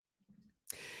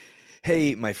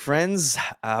Hey, my friends,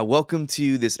 welcome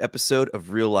to this episode of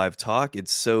Real Live Talk.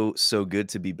 It's so good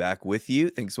to be back with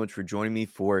you. Thanks so much for joining me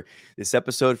for this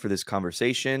episode, for this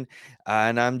conversation.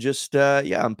 And I'm just,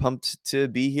 I'm pumped to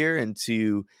be here and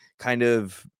to kind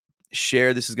of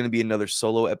share. This is going to be another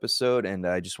solo episode. And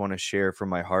I just want to share from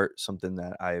my heart something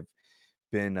that I've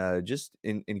been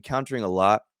encountering a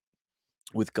lot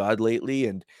with God lately,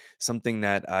 and something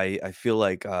that I feel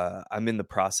like I'm in the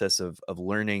process of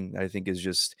learning. That I think is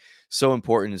just so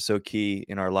important and so key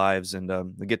in our lives, and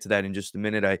we'll get to that in just a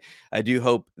minute. I do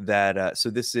hope that so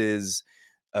this is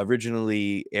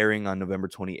originally airing on November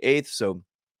 28th, so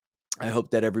I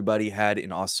hope that everybody had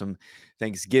an awesome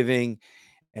Thanksgiving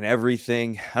and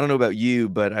everything. I don't know about you,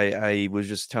 but I was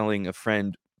just telling a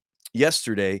friend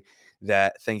yesterday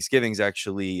that Thanksgiving is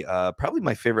actually probably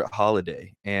my favorite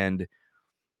holiday, and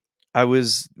I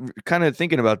was kind of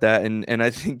thinking about that, and I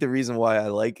think the reason why I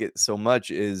like it so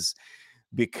much is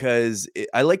because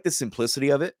I like the simplicity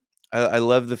of it. I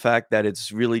love the fact that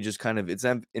it's really just kind of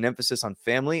an emphasis on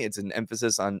family. It's an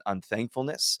emphasis on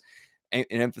thankfulness, an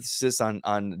emphasis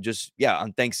on just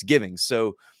on Thanksgiving.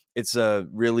 So it's a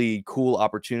really cool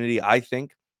opportunity, I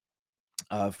think,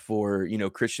 for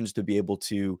Christians to be able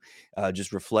to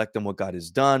just reflect on what God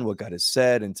has done, what God has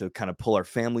said, and to kind of pull our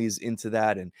families into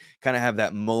that and kind of have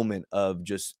that moment of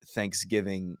just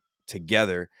Thanksgiving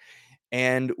together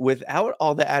and without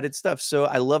all the added stuff. So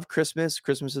I love Christmas.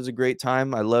 Christmas is a great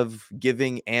time. I love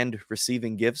giving and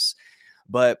receiving gifts,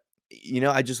 but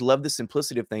I just love the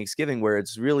simplicity of Thanksgiving where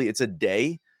it's a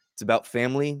day. It's about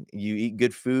family. You eat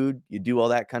good food, you do all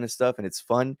that kind of stuff and it's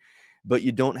fun, but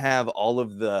you don't have all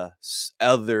of the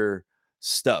other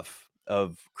stuff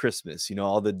of Christmas,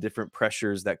 all the different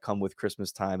pressures that come with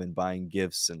Christmas time and buying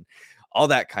gifts and all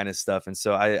that kind of stuff. And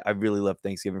so I really love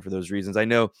Thanksgiving for those reasons. I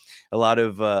know a lot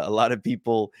of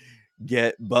people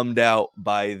get bummed out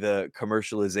by the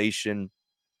commercialization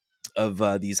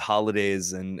of these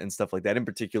holidays and stuff like that, in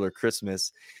particular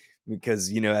Christmas,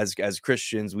 because as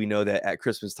Christians, we know that at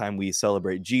Christmas time we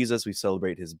celebrate Jesus, we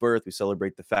celebrate his birth, we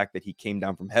celebrate the fact that he came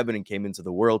down from heaven and came into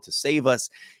the world to save us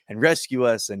and rescue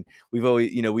us. And we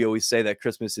always say that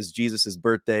Christmas is Jesus's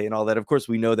birthday and all that. Of course,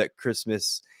 we know that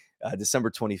Christmas,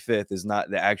 December 25th, is not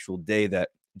the actual day that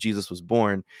Jesus was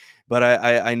born, but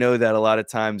I know that a lot of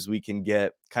times we can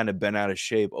get kind of bent out of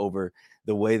shape over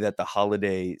the way that the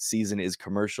holiday season is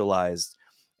commercialized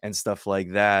and stuff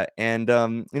like that. And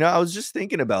I was just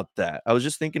thinking about that. I was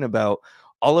just thinking about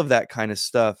all of that kind of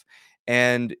stuff.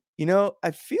 And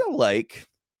I feel like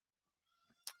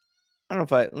I don't know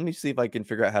if I let me see if I can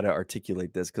figure out how to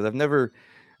articulate this because I've never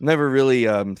really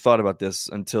thought about this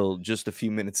until just a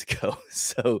few minutes ago.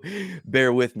 So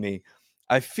bear with me.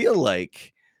 I feel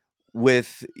like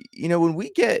with when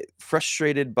we get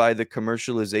frustrated by the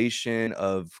commercialization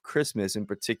of Christmas in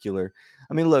particular,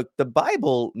 I mean, look, the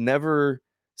Bible never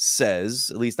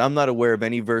says, at least I'm not aware of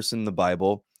any verse in the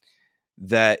Bible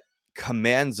that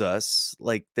commands us,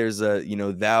 like there's a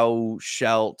thou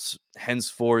shalt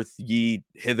henceforth ye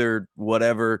hither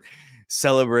whatever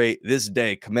celebrate this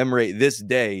day, commemorate this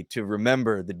day to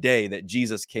remember the day that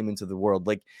Jesus came into the world.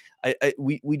 Like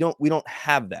we don't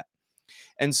have that.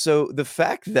 And so the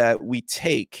fact that we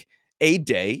take a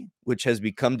day, which has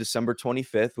become December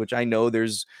 25th, which I know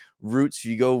there's roots, if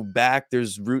you go back,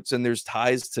 there's roots and there's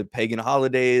ties to pagan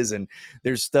holidays, and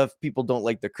there's stuff people don't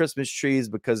like the Christmas trees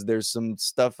because there's some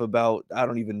stuff about, I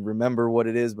don't even remember what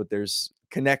it is, but there's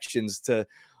connections to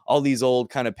all these old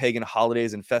kind of pagan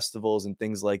holidays and festivals and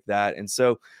things like that. And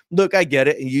so, look, I get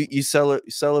it. You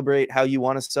celebrate how you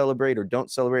want to celebrate, or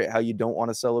don't celebrate how you don't want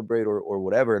to celebrate, or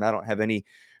whatever. And I don't have any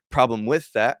problem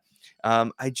with that.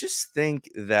 I just think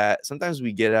that sometimes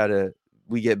we get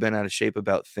bent out of shape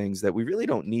about things that we really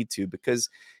don't need to, because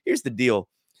here's the deal.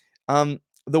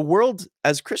 The world,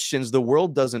 as Christians, the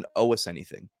world doesn't owe us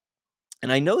anything.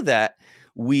 And I know that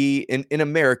we in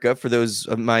America, for those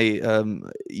of my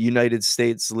United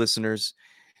States listeners,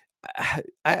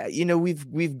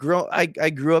 we've grown. I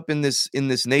grew up in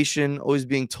this nation, always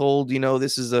being told,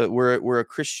 this is we're a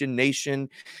Christian nation,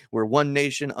 we're one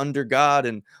nation under God,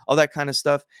 and all that kind of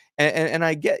stuff. And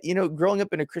I get, growing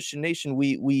up in a Christian nation,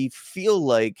 we feel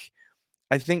like,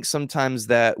 I think sometimes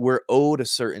that we're owed a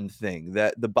certain thing,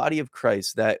 that the body of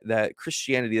Christ, that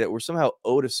Christianity, that we're somehow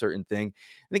owed a certain thing.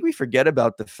 I think we forget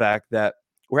about the fact that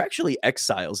we're actually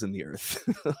exiles in the earth.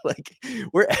 Like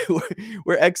we're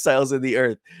exiles in the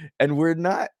earth, and we're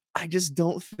not. I just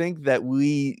don't think that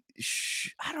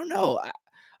I don't know.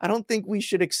 I don't think we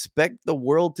should expect the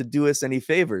world to do us any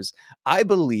favors. I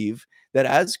believe that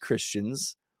as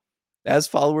Christians, as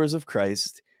followers of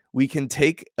Christ, we can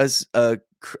take a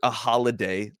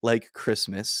holiday like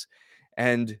Christmas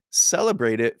and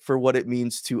celebrate it for what it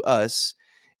means to us.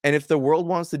 And if the world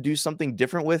wants to do something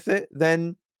different with it,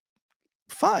 then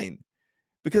fine.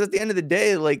 Because at the end of the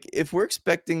day, like, if we're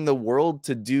expecting the world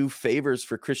to do favors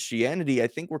for Christianity, I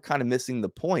think we're kind of missing the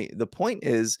point. The point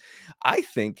is, I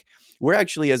think we're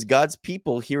actually, as God's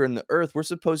people here in the earth, we're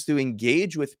supposed to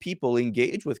engage with people,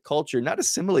 engage with culture, not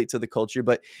assimilate to the culture,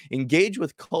 but engage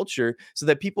with culture so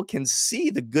that people can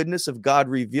see the goodness of God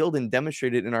revealed and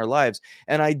demonstrated in our lives.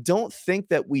 And I don't think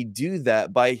that we do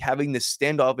that by having this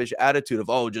standoffish attitude of,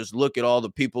 oh, just look at all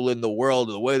the people in the world,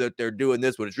 the way that they're doing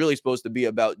this, when it's really supposed to be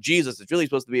about Jesus. It's really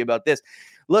supposed to be about this.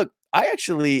 Look, I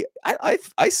actually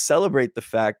I celebrate the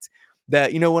fact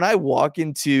that, when I walk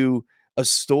into a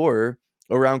store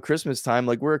around Christmas time,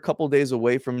 like we're a couple days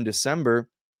away from December,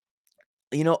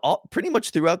 all pretty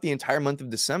much throughout the entire month of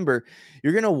December,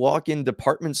 you're gonna walk in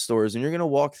department stores and you're gonna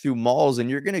walk through malls and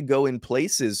you're gonna go in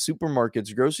places,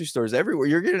 supermarkets, grocery stores, everywhere.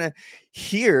 You're gonna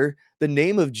hear the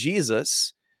name of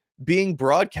Jesus being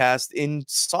broadcast in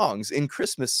songs, in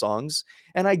Christmas songs.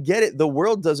 And I get it. The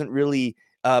world doesn't really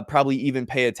probably even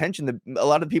pay attention to a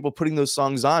lot of people putting those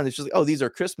songs on. It's just like, oh, these are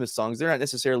Christmas songs. They're not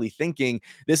necessarily thinking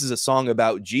this is a song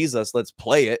about Jesus. Let's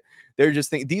play it. They're just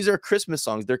thinking these are Christmas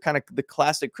songs. They're kind of the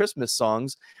classic Christmas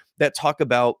songs that talk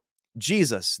about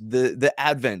Jesus, the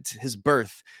Advent, his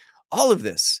birth, all of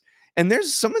this. And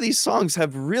there's some of these songs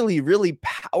have really, really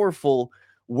powerful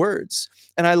words.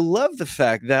 And I love the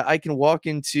fact that I can walk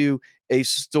into a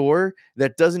store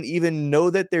that doesn't even know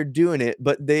that they're doing it,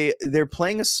 but they're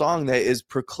playing a song that is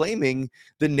proclaiming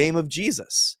the name of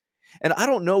Jesus. And I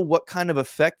don't know what kind of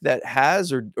effect that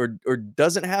has or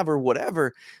doesn't have or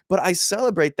whatever, but I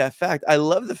celebrate that fact. I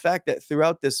love the fact that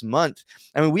throughout this month,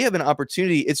 I mean, we have an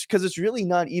opportunity. It's because it's really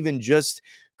not even just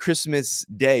Christmas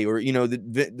Day or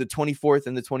the 24th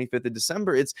and the 25th of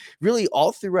December. It's really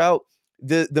all throughout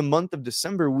the month of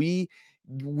December.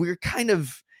 We're kind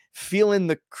of feeling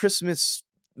the Christmas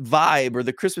vibe or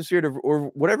the Christmas spirit or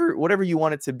whatever you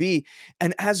want it to be.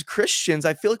 And as Christians,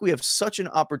 I feel like we have such an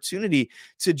opportunity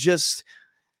to just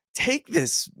take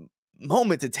this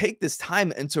moment, to take this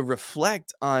time and to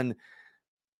reflect on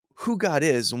who God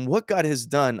is and what God has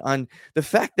done, on the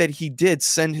fact that he did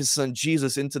send his son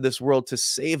Jesus into this world to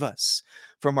save us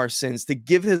from our sins, to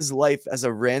give his life as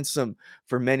a ransom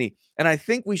for many. And I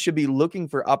think we should be looking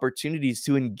for opportunities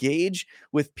to engage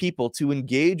with people, to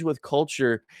engage with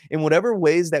culture in whatever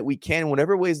ways that we can,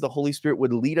 whatever ways the Holy Spirit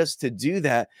would lead us to do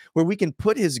that, where we can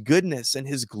put his goodness and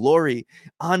his glory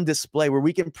on display, where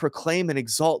we can proclaim and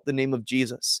exalt the name of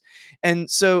Jesus. And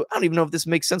so I don't even know if this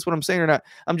makes sense what I'm saying or not.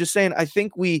 I'm just saying, I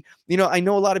think I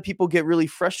know a lot of people get really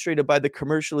frustrated by the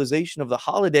commercialization of the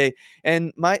holiday.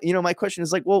 And my question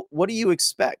is like, well, what do you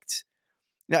expect?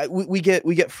 Now we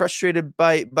get frustrated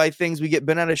by things. We get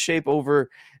bent out of shape over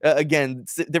again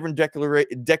different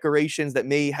decorations that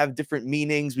may have different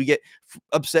meanings. We get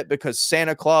upset because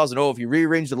Santa Claus, and if you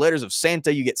rearrange the letters of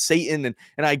Santa, you get Satan, and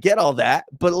I get all that,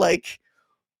 but like,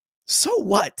 so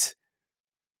what?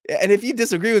 And if you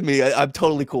disagree with me, I'm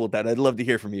totally cool with that. I'd love to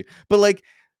hear from you. But like,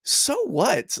 so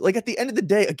what? Like at the end of the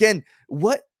day, again,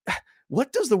 what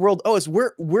does the world owe us?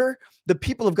 We're the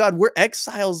people of God. We're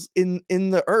exiles in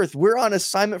the earth. We're on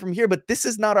assignment from here, but this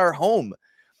is not our home.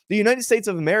 The United States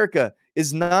of America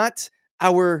is not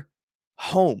our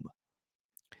home.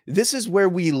 This is where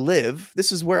we live.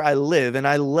 This is where I live, and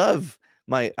I love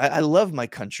my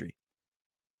country.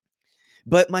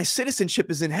 But my citizenship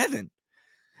is in heaven.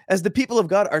 As the people of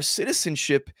God, our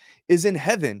citizenship is in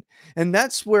heaven, and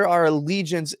that's where our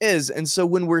allegiance is. And so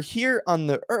when we're here on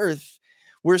the earth,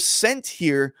 we're sent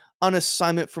here on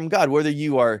assignment from God, whether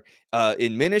you are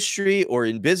in ministry or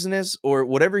in business or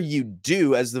whatever you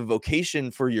do as the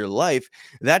vocation for your life,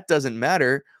 that doesn't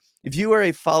matter. If you are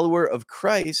a follower of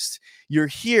Christ, you're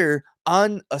here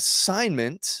on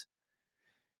assignment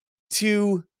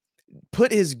to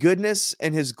put his goodness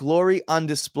and his glory on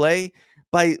display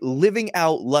by living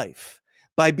out life,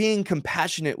 by being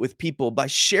compassionate with people, by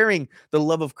sharing the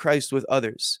love of Christ with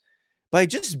others, by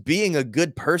just being a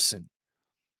good person,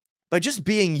 by just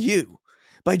being you,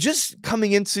 by just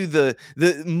coming into the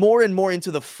more and more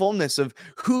into the fullness of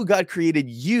who God created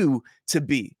you to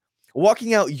be.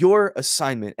 Walking out your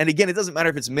assignment. And again, it doesn't matter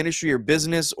if it's ministry or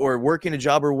business or working a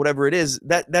job or whatever it is,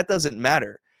 that doesn't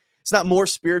matter. It's not more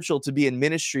spiritual to be in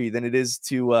ministry than it is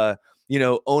to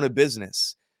own a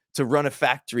business, to run a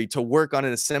factory, to work on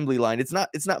an assembly line. It's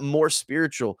not more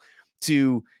spiritual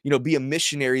to be a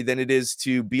missionary than it is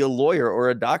to be a lawyer or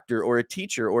a doctor or a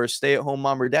teacher or a stay-at-home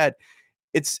mom or dad.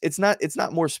 It's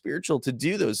not more spiritual to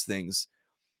do those things.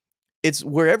 It's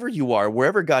wherever you are,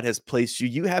 wherever God has placed you,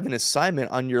 you have an assignment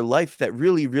on your life that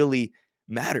really, really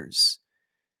matters.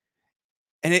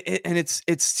 And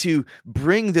it's to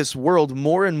bring this world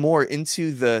more and more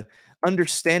into the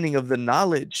understanding of the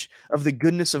knowledge of the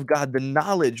goodness of God, the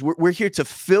knowledge. We're here to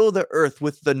fill the earth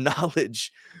with the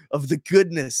knowledge of the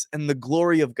goodness and the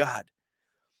glory of God.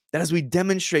 That as we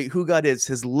demonstrate who God is,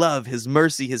 his love, his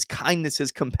mercy, his kindness,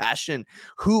 his compassion,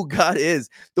 who God is,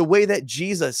 the way that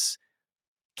Jesus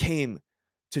came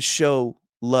to show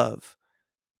love,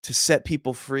 to set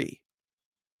people free,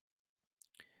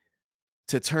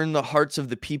 to turn the hearts of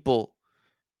the people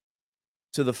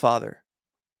to the Father.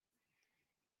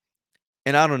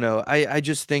 And I don't know, I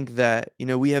just think that,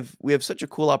 we have such a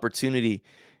cool opportunity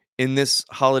in this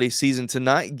holiday season to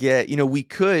not get, we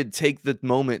could take the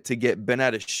moment to get bent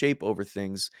out of shape over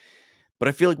things, but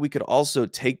I feel like we could also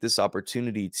take this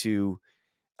opportunity to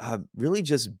really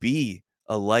just be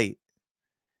a light,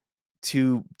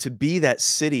 to be that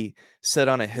city set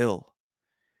on a hill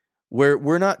where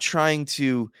we're not trying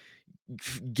to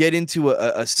get into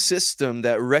a system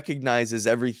that recognizes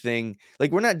everything.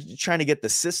 Like, we're not trying to get the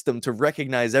system to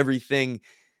recognize everything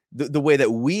the way that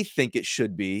we think it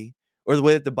should be, or the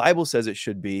way that the Bible says it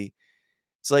should be.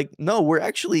 It's like, no, we're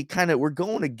actually we're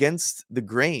going against the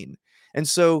grain. And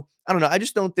so, I don't know, I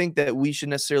just don't think that we should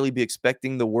necessarily be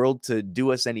expecting the world to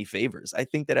do us any favors. I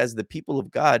think that as the people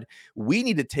of God, we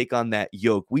need to take on that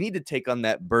yoke. We need to take on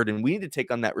that burden. We need to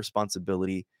take on that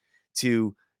responsibility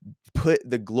to put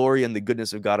the glory and the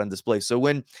goodness of God on display. So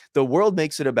when the world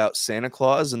makes it about Santa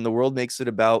Claus, and the world makes it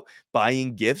about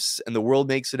buying gifts, and the world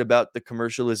makes it about the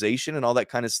commercialization and all that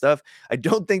kind of stuff, I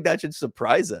don't think that should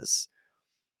surprise us.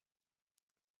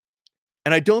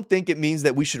 And I don't think it means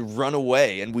that we should run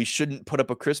away and we shouldn't put up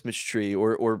a Christmas tree,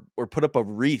 or put up a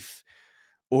wreath,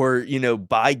 or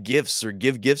buy gifts or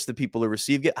give gifts to people or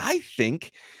receive gifts. I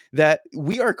think that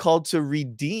we are called to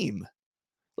redeem.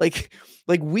 Like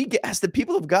we get, as the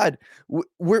people of God,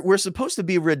 we're supposed to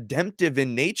be redemptive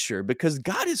in nature because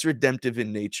God is redemptive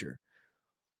in nature.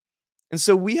 And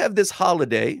so we have this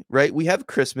holiday, right? We have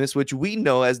Christmas, which we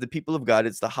know as the people of God,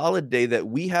 it's the holiday that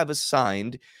we have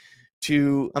assigned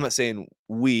to. I'm not saying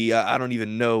we, I don't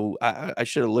even know. I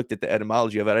should have looked at the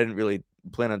etymology of it. I didn't really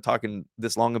plan on talking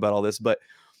this long about all this, but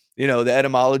the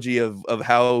etymology of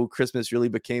how Christmas really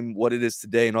became what it is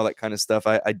today and all that kind of stuff.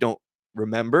 I don't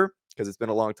remember because it's been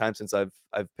a long time since I've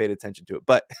paid attention to it.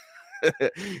 But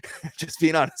just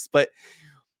being honest, but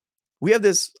we have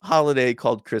this holiday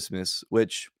called Christmas,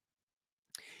 which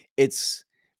it's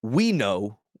we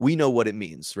know what it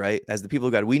means, right? As the people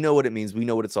of God, we know what it means. We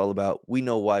know what it's all about. We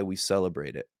know why we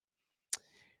celebrate it.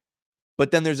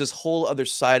 But then there's this whole other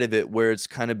side of it where it's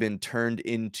kind of been turned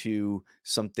into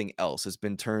something else. It's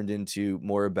been turned into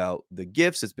more about the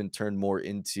gifts. It's been turned more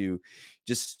into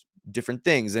just different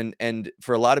things. And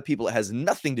for a lot of people, it has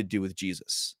nothing to do with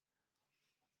Jesus.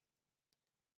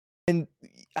 And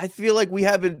I feel like we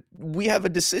have a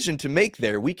decision to make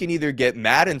there. We can either get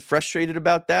mad and frustrated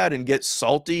about that and get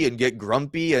salty and get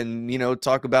grumpy and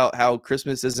talk about how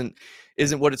Christmas isn't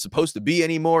what it's supposed to be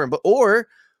anymore. Or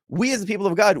we, as the people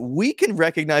of God, we can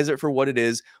recognize it for what it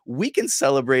is. We can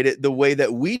celebrate it the way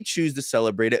that we choose to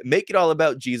celebrate it, make it all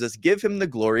about Jesus, give him the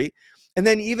glory. And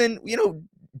then even,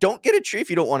 don't get a tree if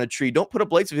you don't want a tree. Don't put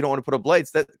up lights if you don't want to put up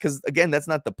lights. That, because again, that's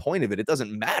not the point of it. It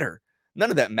doesn't matter. None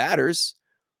of that matters.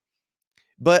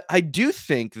 But I do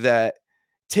think that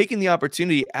taking the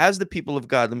opportunity as the people of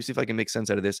God, let me see if I can make sense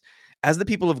out of this, as the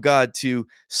people of God, to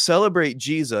celebrate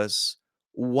Jesus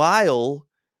while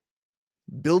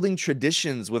building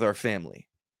traditions with our family,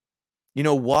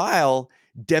 while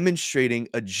demonstrating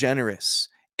a generous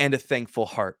and a thankful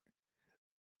heart,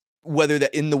 whether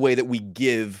that in the way that we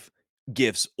give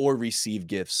gifts or receive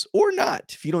gifts or not.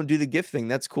 If you don't do the gift thing,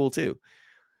 that's cool too.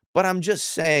 But I'm just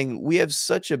saying we have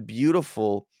such a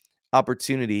beautiful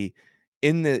opportunity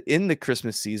in the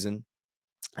Christmas season.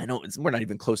 I know we're not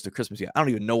even close to Christmas yet. I don't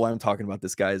even know why I'm talking about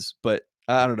this, guys, but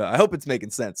I don't know. I hope it's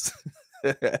making sense.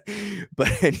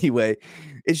 But anyway,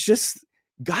 it's just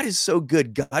God is so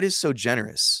good. God is so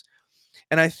generous.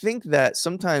 And I think that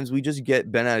sometimes we just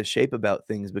get bent out of shape about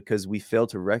things because we fail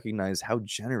to recognize how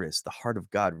generous the heart of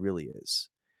God really is.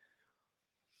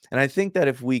 And I think that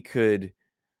if we could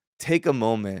take a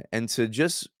moment and to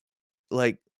just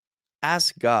like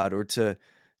ask God, or to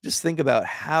just think about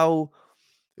how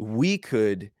we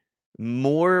could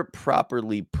more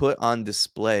properly put on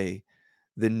display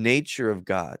the nature of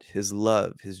God, his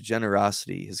love, his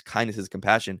generosity, his kindness, his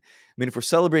compassion. I mean, if we're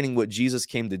celebrating what Jesus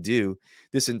came to do,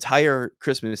 this entire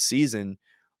Christmas season,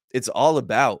 it's all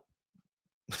about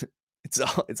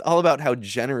it's all about how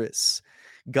generous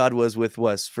God was with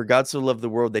us. For God so loved the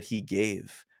world that he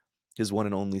gave his one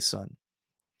and only son.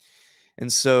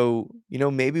 And so,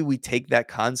 maybe we take that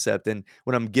concept, and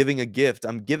when I'm giving a gift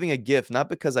not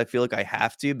because I feel like I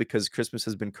have to, because Christmas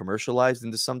has been commercialized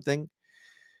into something,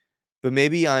 but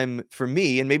maybe for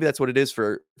me, and maybe that's what it is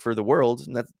for the world,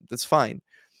 and that's fine.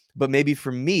 But maybe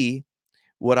for me,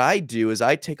 what I do is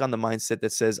I take on the mindset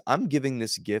that says, I'm giving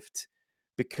this gift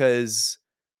because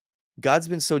God's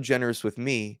been so generous with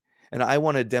me, and I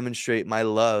want to demonstrate my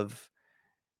love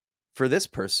for this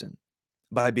person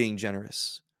by being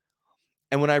generous.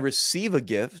 And when I receive a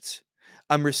gift,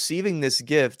 I'm receiving this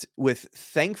gift with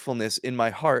thankfulness in my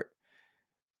heart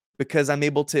because I'm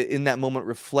able to, in that moment,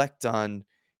 reflect on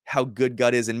how good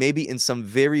God is. And maybe in some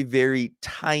very, very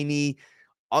tiny,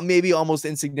 maybe almost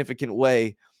insignificant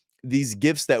way, these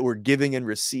gifts that we're giving and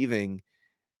receiving,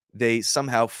 they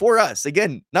somehow, for us,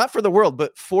 again, not for the world,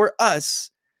 but for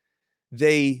us,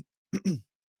 they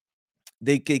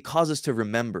they cause us to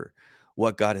remember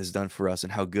what God has done for us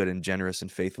and how good and generous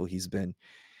and faithful He's been.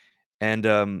 And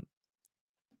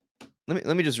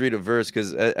let me just read a verse,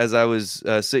 because as I was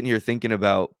sitting here thinking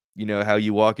about how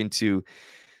you walk into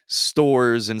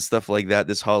stores and stuff like that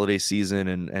this holiday season,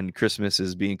 and Christmas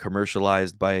is being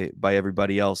commercialized by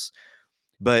everybody else,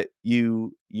 but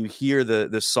you hear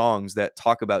the songs that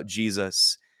talk about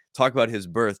Jesus, talk about his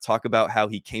birth, talk about how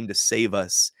he came to save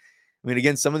us. I mean,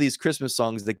 again, some of these Christmas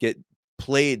songs that get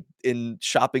played in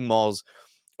shopping malls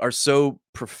are so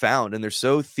profound, and they're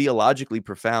so theologically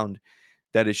profound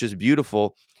that it's just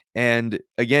beautiful. And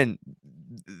again,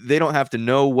 they don't have to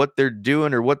know what they're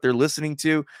doing or what they're listening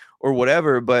to or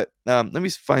whatever. But let me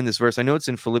find this verse. I know it's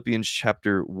in Philippians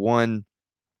chapter 1,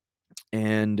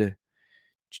 and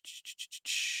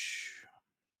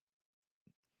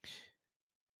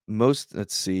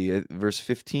let's see, verse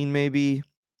 15 maybe.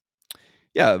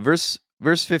 Yeah, verse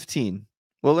 15.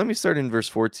 Well, let me start in verse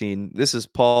 14. This is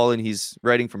Paul, and he's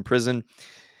writing from prison.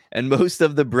 And most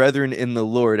of the brethren in the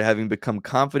Lord, having become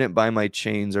confident by my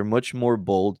chains, are much more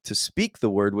bold to speak the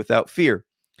word without fear.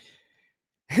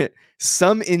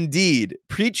 Some indeed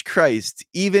preach Christ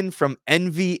even from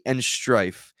envy and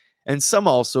strife, and some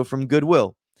also from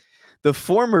goodwill. The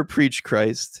former preach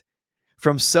Christ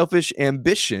from selfish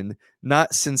ambition,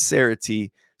 not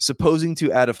sincerity, supposing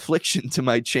to add affliction to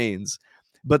my chains,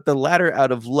 but the latter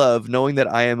out of love, knowing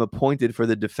that I am appointed for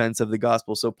the defense of the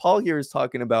gospel. So Paul here is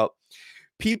talking about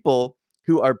people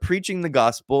who are preaching the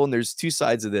gospel, and there's two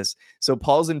sides of this. So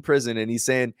Paul's in prison, and he's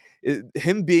saying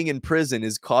him being in prison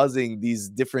is causing these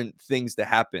different things to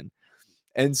happen.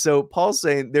 And so Paul's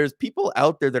saying there's people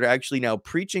out there that are actually now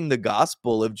preaching the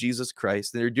gospel of Jesus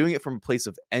Christ, and they're doing it from a place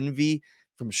of envy,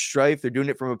 from strife. They're doing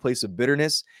it from a place of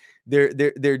bitterness.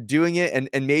 They're doing it,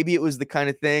 and maybe it was the kind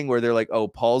of thing where they're like, oh,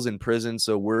 Paul's in prison,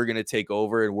 so we're gonna take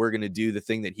over and we're gonna do the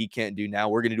thing that he can't do now.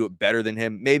 We're gonna do it better than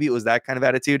him. Maybe it was that kind of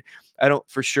attitude. I don't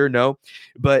for sure know,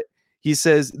 but he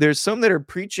says there's some that are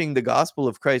preaching the gospel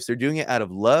of Christ. They're doing it out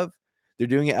of love. They're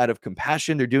doing it out of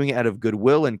compassion. They're doing it out of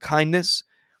goodwill and kindness.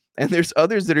 And there's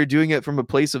others that are doing it from a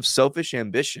place of selfish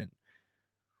ambition.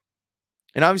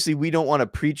 And obviously, we don't want to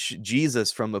preach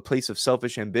Jesus from a place of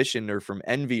selfish ambition or from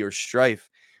envy or strife.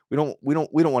 We don't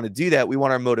want to do that. We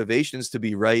want our motivations to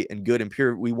be right and good and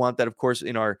pure. We want that, of course,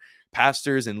 in our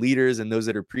pastors and leaders and those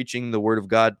that are preaching the word of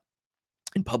God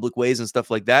in public ways and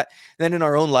stuff like that. And then in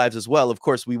our own lives as well, of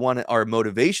course, we want our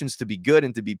motivations to be good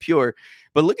and to be pure.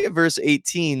 But look at verse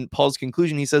 18, Paul's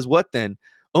conclusion. He says, what then?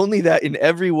 Only that in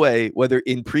every way, whether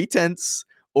in pretense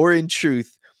or in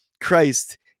truth,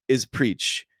 Christ is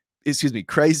preached.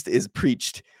 Christ is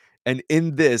preached. And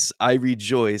in this I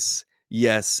rejoice,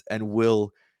 yes, and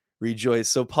will rejoice.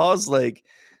 So Paul's like,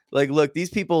 look, these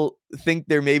people think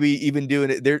they're maybe even doing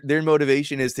it. Their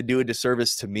motivation is to do a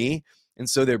disservice to me. And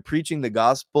so they're preaching the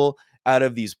gospel out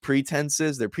of these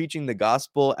pretenses. They're preaching the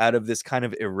gospel out of this kind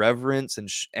of irreverence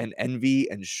and envy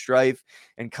and strife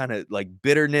and kind of like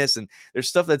bitterness. And there's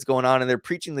stuff that's going on, and they're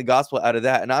preaching the gospel out of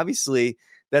that. And obviously,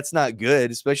 that's not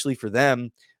good, especially for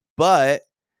them. But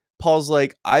Paul's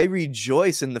like, I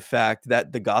rejoice in the fact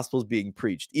that the gospel is being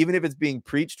preached. Even if it's being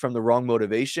preached from the wrong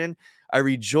motivation, I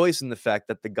rejoice in the fact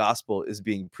that the gospel is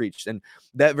being preached. And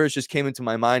that verse just came into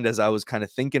my mind as I was kind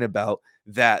of thinking about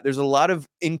that. There's a lot of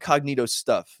incognito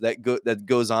stuff that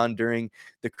goes on during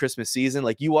the Christmas season.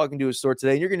 Like, you walk into a store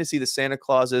today and you're going to see the Santa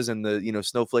Clauses and the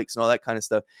snowflakes and all that kind of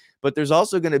stuff. But there's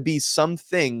also going to be some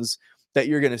things that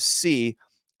you're going to see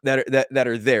that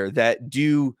are there that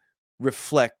do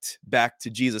reflect back to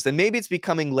Jesus. And maybe it's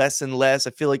becoming less and less. I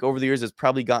feel like over the years it's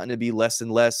probably gotten to be less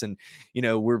and less. And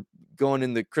we're going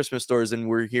in the Christmas stores and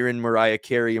we're hearing Mariah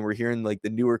Carey and we're hearing like the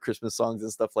newer Christmas songs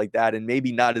and stuff like that, and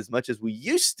maybe not as much as we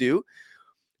used to.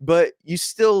 but you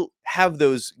still have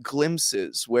those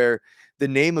glimpses where the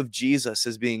name of Jesus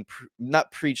is being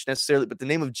not preached necessarily, but the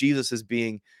name of Jesus is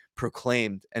being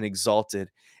proclaimed and exalted.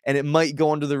 And it might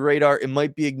go under the radar, it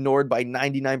might be ignored by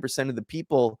 99% of the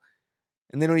people,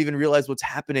 and they don't even realize what's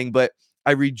happening. But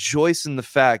I rejoice in the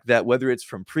fact that whether it's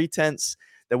from pretense,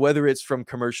 that whether it's from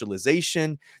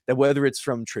commercialization, that whether it's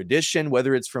from tradition,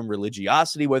 whether it's from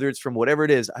religiosity, whether it's from whatever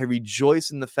it is, I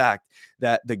rejoice in the fact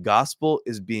that the gospel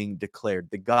is being declared.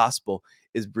 The gospel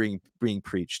is being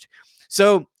preached.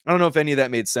 So I don't know if any of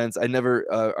that made sense. I never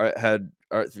had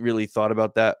really thought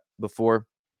about that before,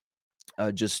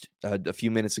 just a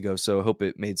few minutes ago. So I hope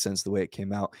it made sense the way it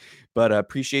came out. But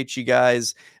appreciate you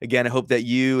guys. Again, I hope that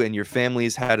you and your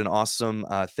families had an awesome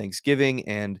Thanksgiving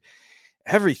and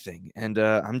everything. And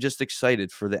I'm just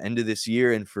excited for the end of this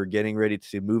year and for getting ready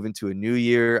to move into a new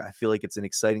year. I feel like it's an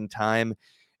exciting time.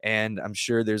 And I'm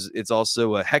sure it's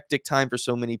also a hectic time for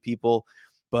so many people.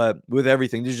 But with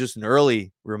everything, there's just an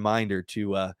early reminder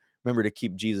to remember to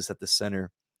keep Jesus at the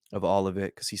center of all of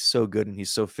it, because he's so good and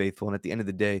he's so faithful. And at the end of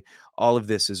the day, all of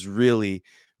this is really,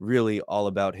 really all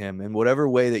about him. And whatever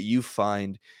way that you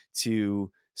find to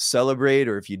celebrate,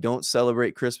 or if you don't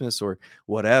celebrate Christmas or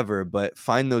whatever, but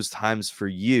find those times for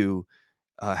you,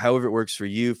 however it works for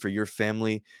you, for your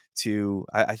family.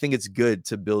 I think it's good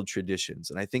to build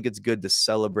traditions, and I think it's good to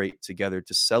celebrate together,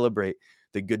 to celebrate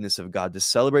the goodness of God, to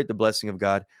celebrate the blessing of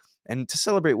God, and to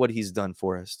celebrate what he's done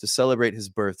for us, to celebrate his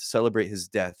birth, to celebrate his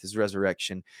death, his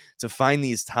resurrection, to find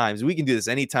these times. We can do this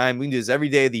anytime. We can do this every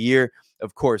day of the year,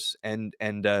 of course, and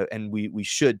we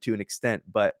should to an extent.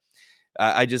 But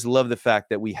I just love the fact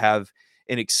that we have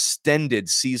an extended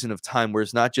season of time where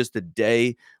it's not just a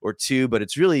day or two, but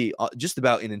it's really just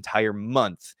about an entire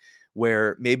month,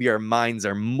 where maybe our minds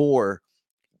are more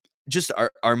just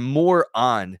are more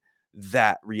on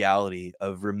that reality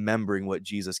of remembering what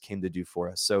Jesus came to do for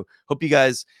us. So hope you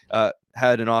guys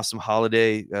had an awesome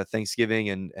holiday, Thanksgiving,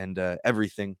 and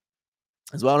everything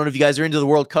as well. I don't know if you guys are into the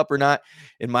World Cup or not.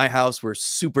 In my house, we're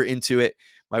super into it.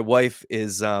 My wife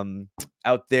is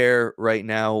out there right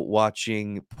now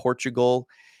watching Portugal,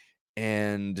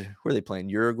 and who are they playing?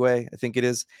 Uruguay, I think it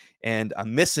is. And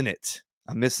I'm missing it.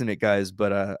 I'm missing it, guys.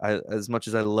 But as much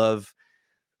as I love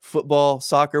football,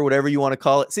 soccer, whatever you want to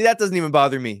call it, see, that doesn't even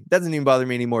bother me. That doesn't even bother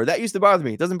me anymore. That used to bother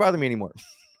me. It doesn't bother me anymore.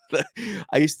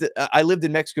 I lived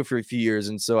in Mexico for a few years,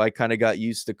 and so I kind of got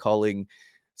used to calling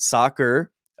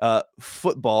soccer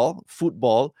football,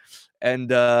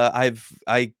 and I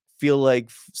feel like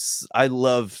I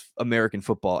love American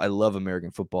football. I love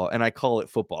American football, and I call it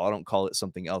football. I don't call it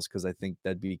something else, because I think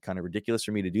that'd be kind of ridiculous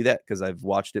for me to do that, because I've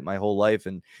watched it my whole life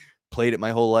and played it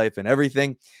my whole life and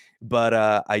everything. But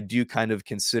I do kind of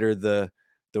consider the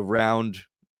round,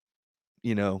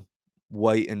 you know,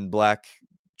 white and black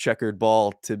checkered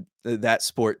ball to that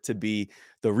sport to be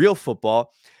the real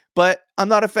football. But I'm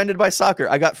not offended by soccer.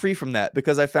 I got free from that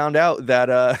because I found out that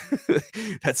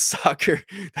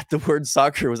that the word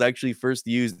soccer was actually first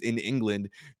used in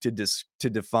England to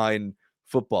define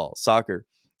football, soccer.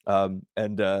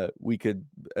 And we could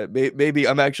maybe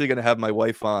I'm actually going to have my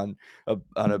wife on a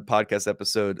podcast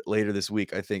episode later this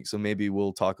week, I think. So maybe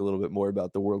we'll talk a little bit more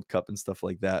about the World Cup and stuff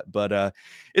like that. But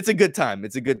it's a good time.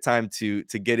 It's a good time to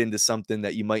get into something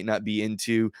that you might not be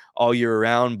into all year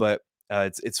around, but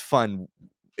it's fun.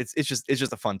 It's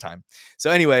just a fun time. So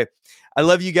anyway, I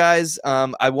love you guys.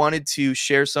 I wanted to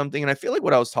share something, and I feel like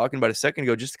what I was talking about a second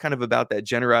ago, just kind of about that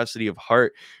generosity of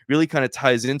heart, really kind of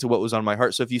ties into what was on my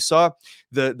heart. So if you saw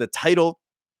the title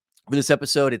for this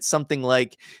episode, it's something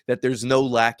like that there's no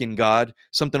lack in God,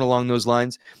 something along those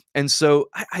lines. And so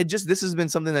I just, this has been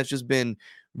something that's just been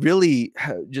really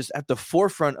just at the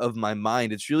forefront of my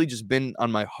mind. It's really just been on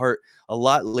my heart a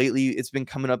lot lately. It's been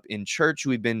coming up in church.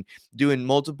 We've been doing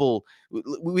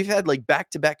we've had like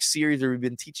back-to-back series where we've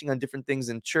been teaching on different things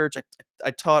in church.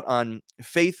 I taught on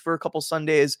faith for a couple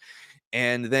Sundays,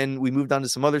 and then we moved on to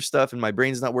some other stuff, and my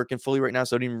brain's not working fully right now,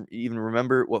 so I don't even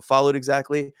remember what followed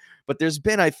exactly. But there's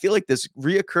been, I feel like, this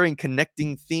reoccurring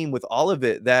connecting theme with all of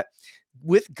it, that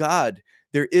with God,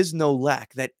 there is no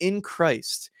lack, that in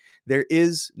Christ, there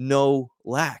is no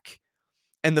lack.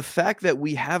 And the fact that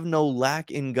we have no lack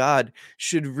in God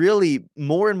should really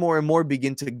more and more and more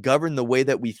begin to govern the way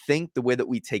that we think, the way that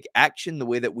we take action, the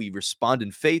way that we respond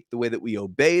in faith, the way that we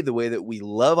obey, the way that we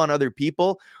love on other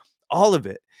people, all of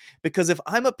it. Because if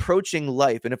I'm approaching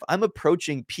life, and if I'm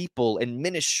approaching people and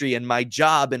ministry and my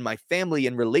job and my family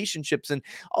and relationships and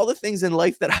all the things in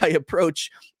life that I approach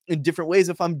in different ways,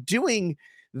 if I'm doing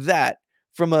that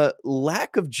from a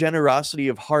lack of generosity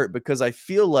of heart, because I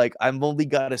feel like I've only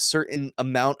got a certain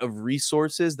amount of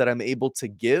resources that I'm able to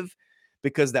give,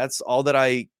 because that's all that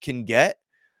I can get,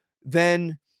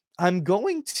 then I'm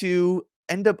going to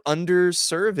end up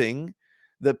underserving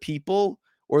the people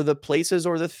or the places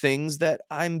or the things that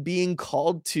I'm being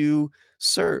called to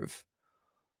serve.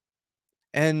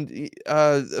 And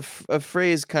a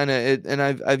phrase kind of, and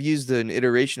I've used an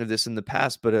iteration of this in the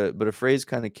past, but a phrase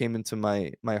kind of came into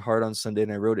my heart on Sunday,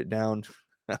 and I wrote it down.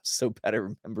 I'm so bad at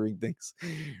remembering things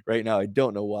right now. I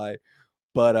don't know why,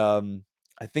 but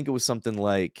I think it was something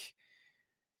like,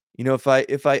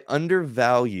 if I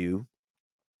undervalue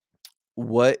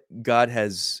what God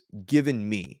has given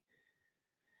me,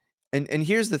 and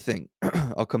here's the thing,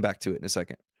 I'll come back to it in a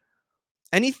second.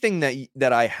 Anything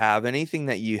that I have, anything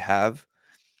that you have,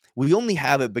 we only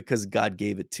have it because God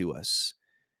gave it to us.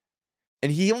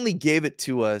 And he only gave it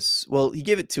to us, well, he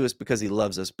gave it to us because he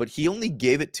loves us, but he only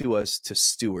gave it to us to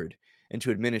steward and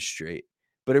to administrate,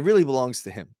 but it really belongs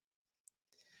to him.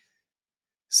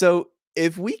 So,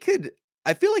 if we could,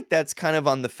 I feel like that's kind of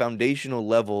on the foundational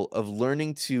level of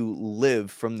learning to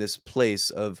live from this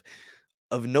place of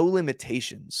no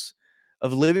limitations,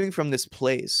 of living from this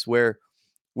place where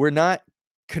we're not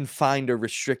confined or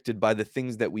restricted by the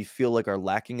things that we feel like are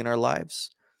lacking in our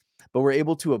lives, but we're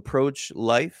able to approach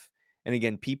life and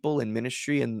again, people and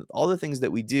ministry and all the things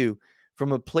that we do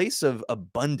from a place of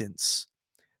abundance,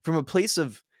 from a place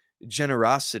of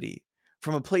generosity,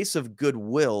 from a place of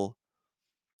goodwill.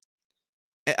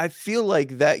 I feel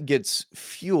like that gets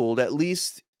fueled, at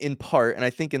least in part, and I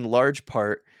think in large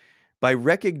part, by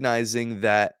recognizing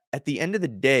that at the end of the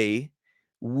day,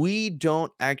 we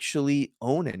don't actually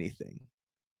own anything.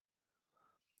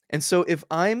 And so if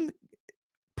I'm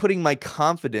putting my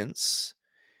confidence,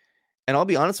 and I'll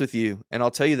be honest with you, and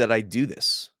I'll tell you that I do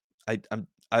this. I've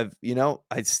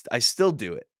I still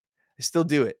do it. I still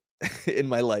do it in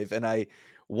my life, and I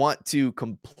want to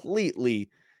completely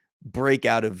break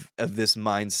out of this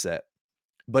mindset.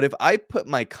 But if I put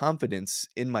my confidence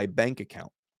in my bank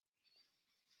account,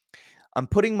 I'm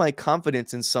putting my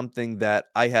confidence in something that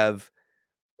I've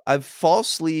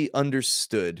falsely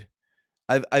understood.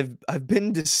 I've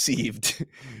been deceived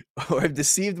or I've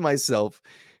deceived myself.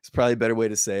 It's probably a better way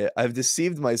to say it. I've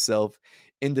deceived myself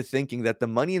into thinking that the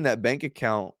money in that bank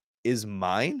account is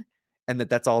mine and that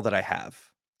that's all that I have.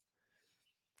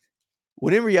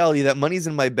 When in reality, that money's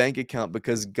in my bank account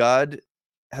because God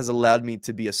has allowed me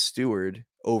to be a steward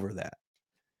over that.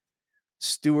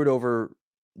 Steward over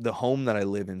the home that I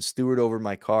live in, steward over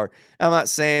my car. I'm not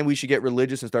saying we should get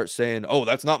religious and start saying, "Oh,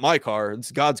 that's not my car, it's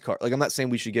God's car." Like, I'm not saying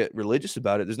we should get religious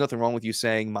about it. There's nothing wrong with you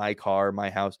saying my car, my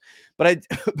house. But I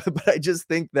but I just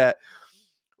think that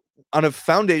on a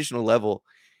foundational level,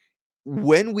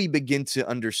 when we begin to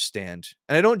understand,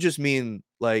 and I don't just mean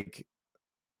like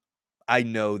I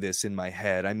know this in my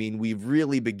head. I mean, we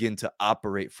really begin to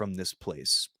operate from this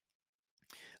place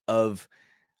of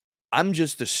I'm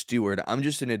just a steward. I'm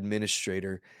just an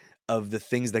administrator of the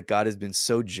things that God has been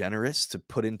so generous to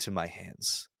put into my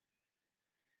hands.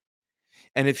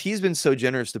 And if he's been so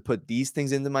generous to put these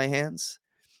things into my hands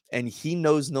and he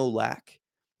knows no lack,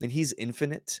 and he's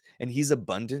infinite and he's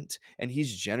abundant and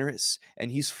he's generous and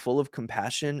he's full of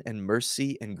compassion and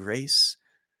mercy and grace,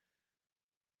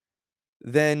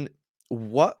 then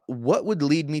what would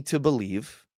lead me to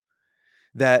believe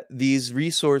that these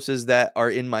resources that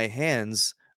are in my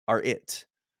hands are it?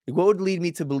 Like, what would lead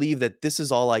me to believe that this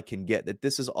is all I can get, that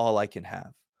this is all I can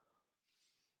have?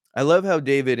 I love how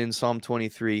David in Psalm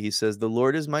 23, he says, "The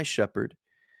Lord is my shepherd."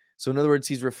 So, in other words,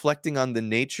 he's reflecting on the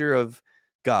nature of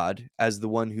God as the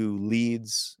one who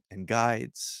leads and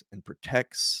guides and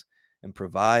protects and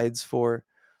provides for.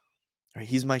 Right?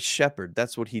 He's my shepherd.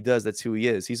 That's what he does. That's who he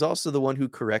is. He's also the one who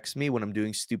corrects me when I'm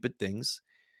doing stupid things.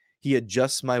 He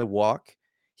adjusts my walk.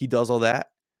 He does all that.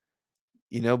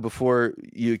 Before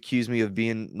you accuse me of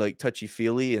being like touchy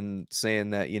feely and saying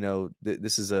that,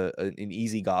 this is an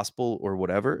easy gospel or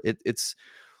whatever, it's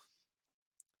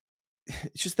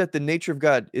just that the nature of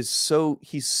God is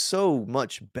he's so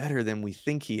much better than we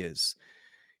think he is.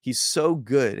 He's so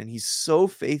good and he's so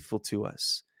faithful to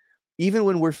us. Even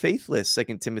when we're faithless,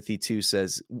 Second Timothy 2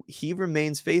 says, he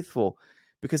remains faithful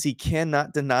because he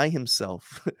cannot deny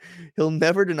himself. He'll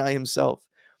never deny himself.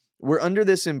 We're under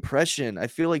this impression. I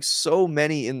feel like so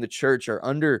many in the church are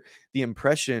under the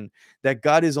impression that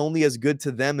God is only as good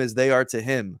to them as they are to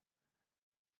him.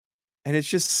 And it's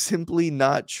just simply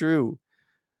not true.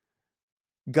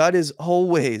 God is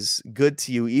always good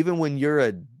to you, even when you're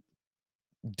a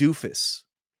doofus.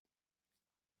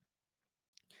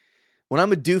 When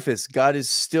I'm a doofus, God is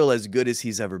still as good as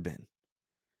he's ever been.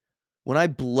 When I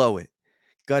blow it,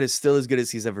 God is still as good as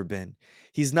he's ever been.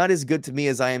 He's not as good to me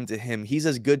as I am to him. He's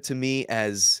as good to me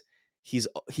as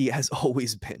he has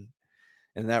always been.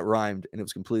 And that rhymed, and it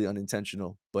was completely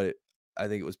unintentional, but I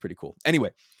think it was pretty cool.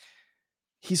 Anyway,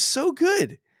 he's so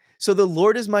good. So the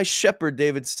Lord is my shepherd,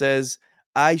 David says,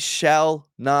 I shall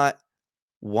not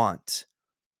want.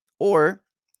 Or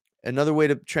another way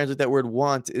to translate that word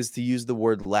want is to use the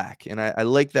word lack. And I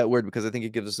like that word because I think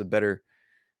it gives us a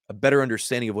better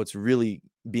understanding of what's really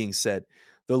being said.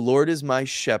 The Lord is my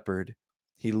shepherd.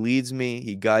 He leads me,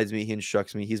 he guides me, he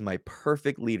instructs me. He's my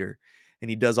perfect leader, and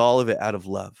he does all of it out of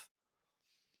love.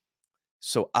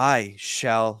 So I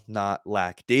shall not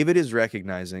lack. David is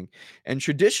recognizing, and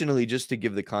traditionally, just to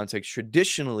give the context,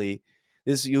 traditionally,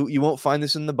 this you won't find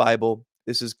this in the Bible.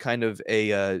 This is kind of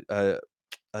a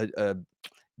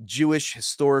Jewish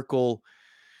historical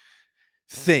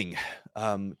thing,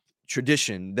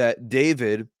 tradition that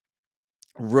David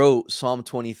wrote Psalm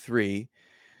 23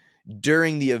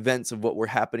 during the events of what were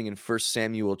happening in 1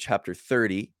 Samuel chapter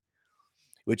 30,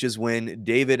 which is when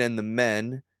David and the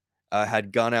men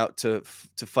had gone out to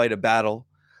fight a battle,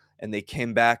 and they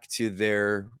came back to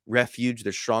their refuge,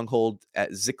 their stronghold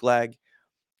at Ziklag.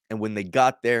 And when they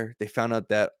got there, they found out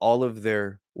that all of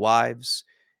their wives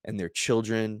and their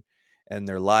children and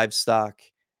their livestock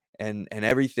and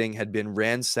everything had been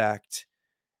ransacked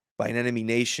by an enemy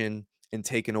nation and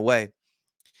taken away.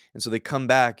 And so they come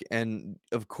back, and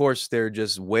of course, they're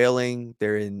just wailing.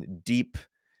 They're in deep,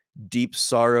 deep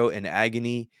sorrow and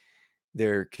agony.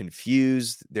 They're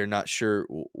confused. They're not sure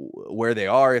where they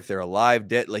are, if they're alive,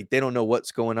 dead. Like, they don't know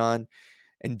what's going on.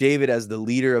 And David, as the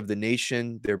leader of the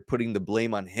nation, they're putting the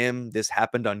blame on him. This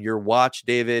happened on your watch,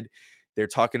 David. They're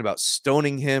talking about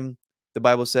stoning him. The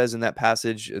Bible says in that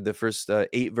passage, the first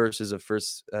 8 verses of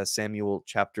First Samuel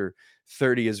chapter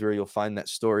 30 is where you'll find that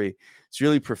story. It's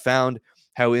really profound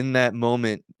how in that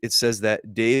moment it says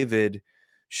that David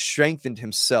strengthened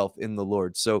himself in the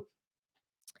Lord. So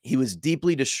he was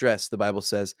deeply distressed, the Bible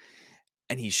says,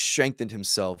 and he strengthened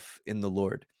himself in the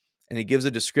Lord. And he gives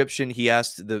a description. He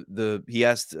asked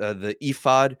the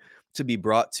ephod to be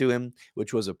brought to him,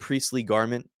 which was a priestly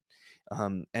garment.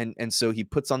 And so he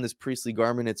puts on this priestly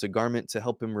garment. It's a garment to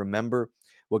help him remember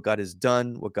what God has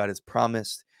done, what God has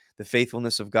promised, the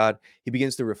faithfulness of God. He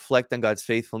begins to reflect on God's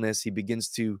faithfulness. He begins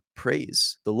to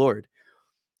praise the Lord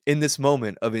in this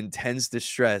moment of intense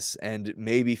distress and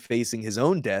maybe facing his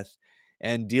own death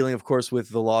and dealing, of course, with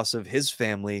the loss of his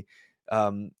family.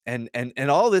 And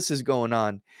all this is going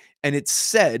on. And it's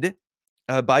said,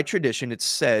 by tradition, it's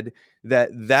said that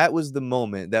that was the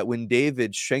moment that when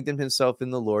David strengthened himself in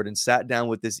the Lord and sat down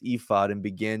with this ephod and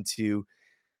began to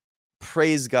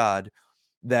praise God,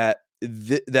 that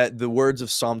that the words of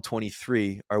Psalm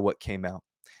 23 are what came out.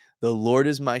 The Lord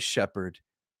is my shepherd,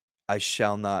 I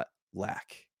shall not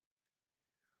lack.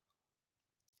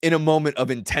 In a moment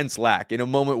of intense lack, in a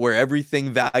moment where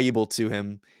everything valuable to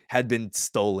him had been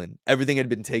stolen, everything had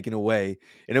been taken away,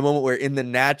 in a moment where in the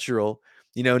natural,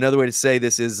 another way to say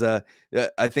this is, I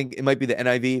think it might be the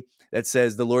NIV that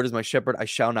says, "The Lord is my shepherd, I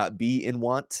shall not be in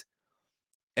want."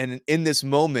 And in this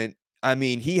moment, I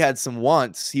mean, he had some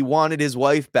wants. He wanted his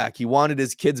wife back. He wanted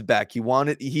his kids back. He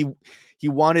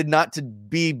wanted not to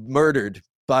be murdered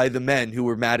by the men who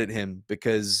were mad at him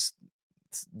because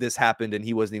this happened and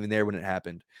he wasn't even there when it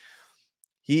happened.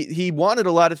 He wanted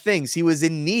a lot of things. He was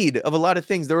in need of a lot of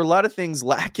things. There were a lot of things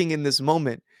lacking in this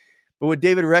moment. But what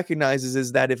David recognizes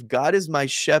is that if God is my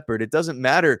shepherd, it doesn't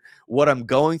matter what I'm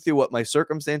going through, what my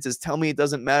circumstances tell me. It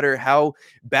doesn't matter how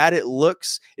bad it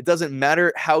looks. It doesn't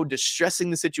matter how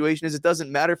distressing the situation is. It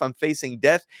doesn't matter if I'm facing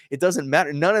death. It doesn't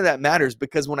matter. None of that matters,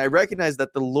 because when I recognize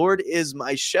that the Lord is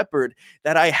my shepherd,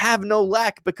 that I have no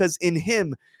lack, because in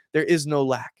him there is no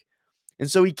lack. And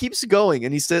so he keeps going,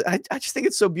 and he said, I just think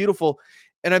it's so beautiful.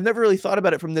 And I've never really thought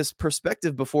about it from this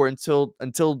perspective before until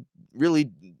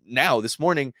really now, this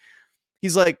morning.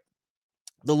 He's like,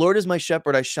 the Lord is my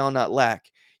shepherd, I shall not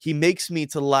lack. He makes me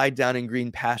to lie down in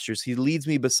green pastures. He leads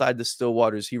me beside the still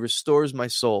waters. He restores my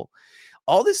soul.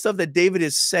 All this stuff that David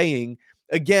is saying,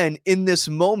 again, in this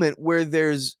moment where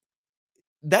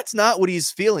that's not what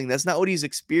he's feeling. That's not what he's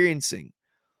experiencing.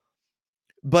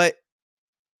 But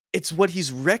it's what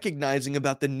he's recognizing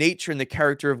about the nature and the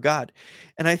character of God.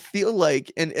 And I feel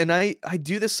like, and I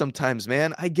do this sometimes,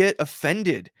 man. I get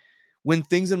offended when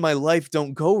things in my life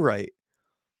don't go right.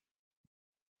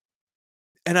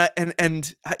 And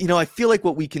I feel like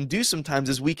what we can do sometimes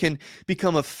is we can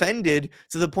become offended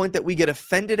to the point that we get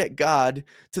offended at God,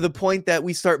 to the point that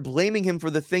we start blaming him for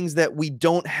the things that we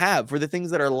don't have, for the things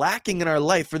that are lacking in our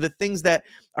life, for the things that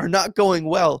are not going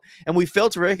well. And we fail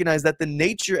to recognize that the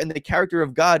nature and the character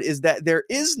of God is that there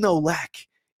is no lack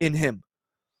in him.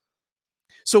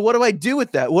 So what do I do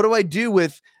with that? What do I do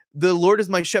with the Lord is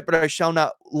my shepherd, I shall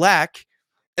not lack,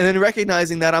 and then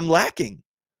recognizing that I'm lacking?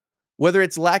 Whether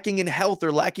it's lacking in health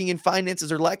or lacking in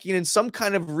finances or lacking in some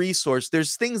kind of resource,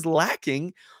 there's things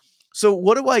lacking. So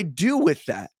what do I do with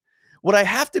that? What I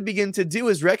have to begin to do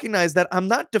is recognize that I'm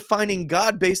not defining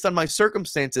God based on my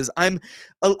circumstances. I'm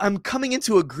coming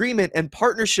into agreement and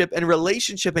partnership and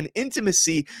relationship and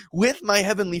intimacy with my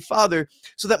heavenly Father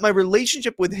so that my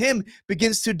relationship with him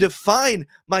begins to define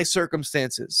my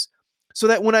circumstances. So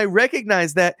that when I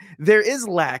recognize that there is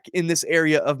lack in this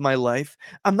area of my life,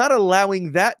 I'm not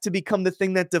allowing that to become the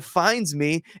thing that defines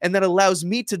me and that allows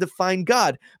me to define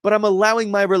God, but I'm allowing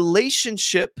my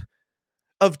relationship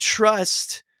of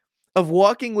trust, of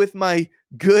walking with my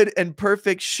good and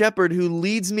perfect shepherd who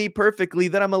leads me perfectly,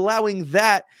 that I'm allowing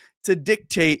that to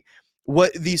dictate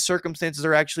what these circumstances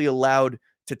are actually allowed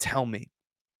to tell me.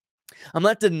 I'm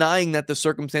not denying that the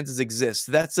circumstances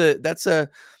exist. That's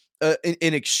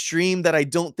an extreme that I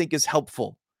don't think is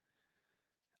helpful.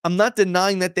 I'm not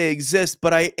denying that they exist,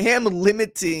 but I am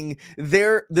limiting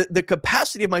the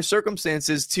capacity of my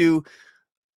circumstances to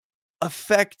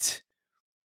affect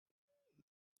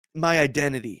my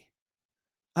identity.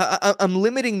 I'm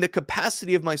limiting the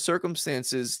capacity of my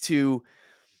circumstances to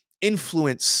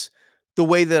influence the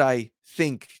way that I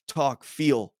think, talk,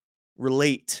 feel,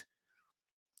 relate,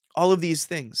 all of these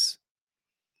things.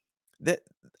 That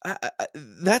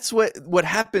that's what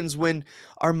happens when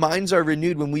our minds are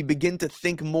renewed, when we begin to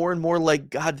think more and more like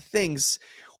God thinks.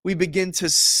 We begin to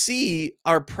see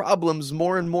our problems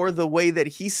more and more the way that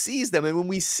he sees them. And when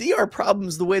we see our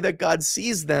problems the way that God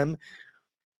sees them,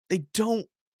 they don't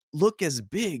look as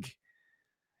big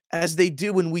as they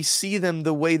do when we see them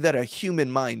the way that a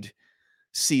human mind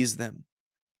sees them.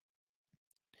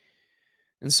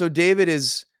 And so David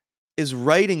is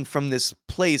writing from this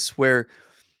place where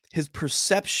his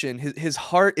perception, his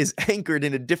heart is anchored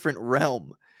in a different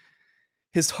realm.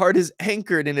 His heart is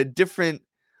anchored in a different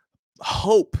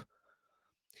hope.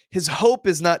 His hope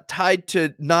is not tied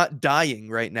to not dying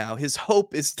right now. His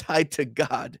hope is tied to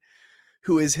God,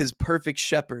 who is his perfect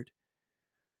shepherd,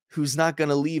 who's not going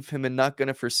to leave him and not going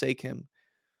to forsake him.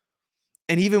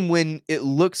 And even when it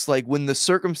looks like, when the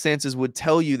circumstances would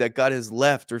tell you that God has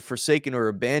left or forsaken or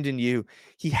abandoned you,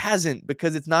 he hasn't,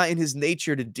 because it's not in his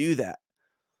nature to do that.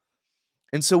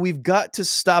 And so we've got to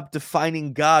stop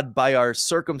defining God by our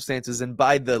circumstances and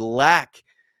by the lack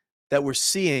that we're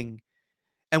seeing.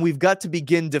 And we've got to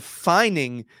begin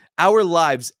defining our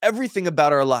lives, everything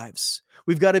about our lives.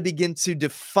 We've got to begin to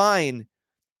define,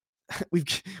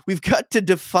 we've got to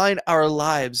define our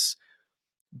lives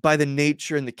by the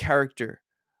nature and the character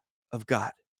of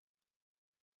God.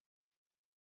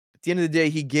 At the end of the day,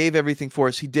 he gave everything for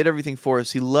us. He did everything for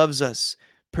us. He loves us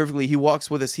perfectly. He walks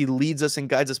with us. He leads us and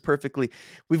guides us perfectly.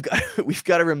 We've got we've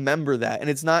got to remember that. And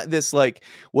it's not this like,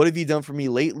 what have you done for me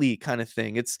lately kind of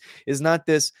thing. It's not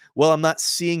this, well, I'm not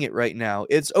seeing it right now.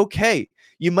 It's okay.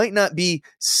 You might not be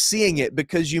seeing it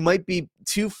because you might be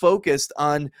too focused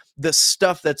on the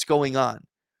stuff that's going on.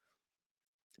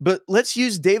 But let's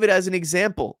use David as an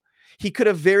example. He could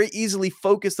have very easily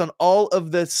focused on all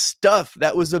of the stuff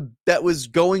that was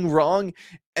going wrong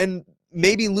and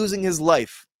maybe losing his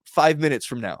life 5 minutes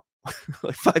from now.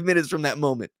 Like 5 minutes from that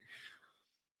moment.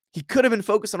 He could have been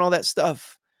focused on all that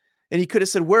stuff. And he could have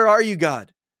said, "Where are you,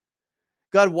 God?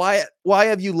 God, why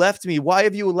have you left me? Why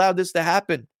have you allowed this to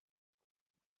happen?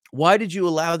 Why did you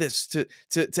allow this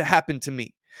to happen to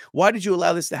me? Why did you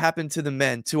allow this to happen to the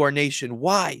men, to our nation?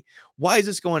 Why? Why is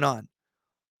this going on?"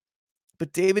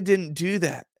 But David didn't do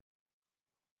that.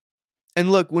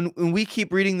 And look, when we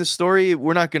keep reading the story,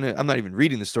 I'm not even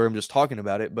reading the story, I'm just talking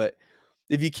about it. But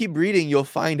if you keep reading, you'll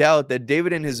find out that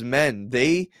David and his men,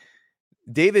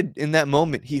 David in that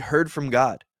moment, he heard from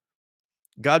God.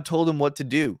 God told him what to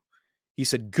do. He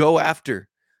said, "Go after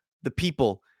the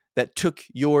people that took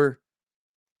your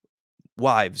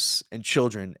wives and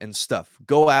children and stuff.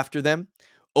 Go after them,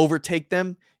 overtake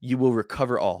them, you will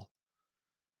recover all."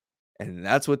 And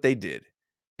that's what they did.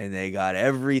 And they got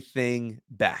everything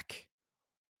back.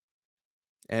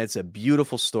 And it's a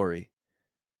beautiful story.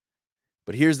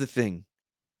 But here's the thing.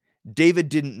 David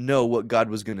didn't know what God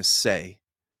was going to say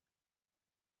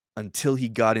until he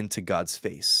got into God's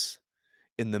face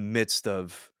in the midst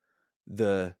of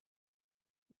the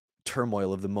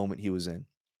turmoil of the moment he was in.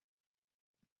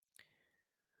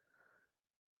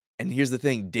 And here's the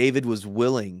thing. David was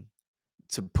willing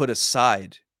to put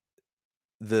aside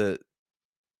the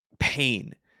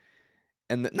pain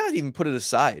and not even put it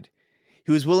aside.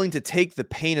 He was willing to take the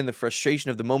pain and the frustration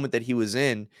of the moment that he was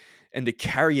in and to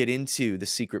carry it into the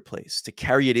secret place, to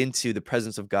carry it into the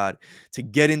presence of God, to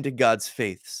get into God's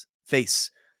face,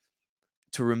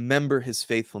 to remember his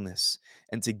faithfulness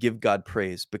and to give God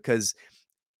praise. Because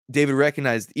David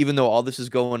recognized, even though all this is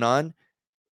going on,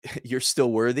 you're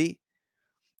still worthy,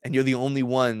 and you're the only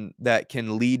one that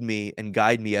can lead me and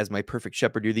guide me as my perfect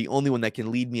shepherd. You're the only one that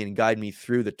can lead me and guide me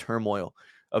through the turmoil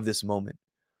of this moment.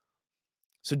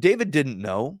 So David didn't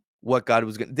know what God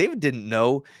was going. David didn't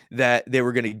know that they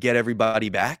were going to get everybody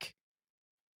back.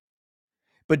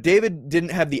 But David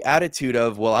didn't have the attitude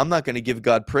of, well, I'm not going to give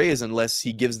God praise unless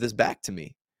he gives this back to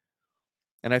me.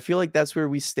 And I feel like that's where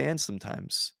we stand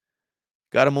sometimes.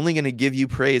 God, I'm only going to give you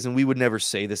praise. And we would never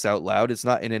say this out loud. It's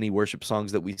not in any worship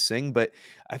songs that we sing, but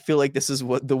I feel like this is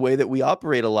what the way that we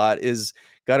operate a lot is,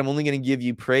 God, I'm only going to give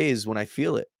you praise when I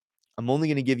feel it. I'm only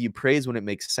going to give you praise when it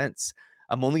makes sense.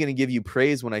 I'm only going to give you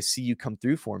praise when I see you come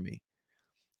through for me.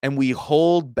 And we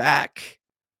hold back.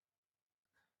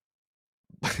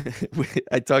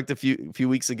 I talked a few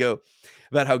weeks ago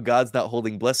about how God's not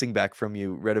holding blessing back from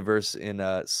you. Read a verse in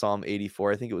Psalm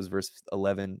 84. I think it was verse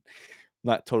 11.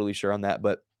 Not totally sure on that,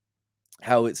 but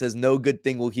how it says, no good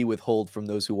thing will he withhold from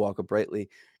those who walk uprightly.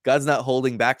 God's not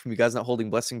holding back from you. God's not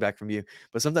holding blessing back from you.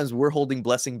 But sometimes we're holding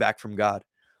blessing back from God.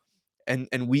 And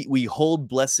we hold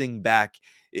blessing back.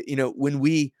 When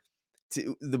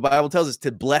the Bible tells us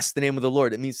to bless the name of the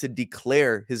Lord. It means to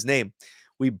declare his name.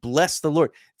 We bless the Lord.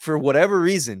 For whatever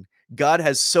reason, God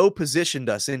has so positioned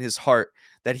us in his heart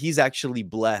that he's actually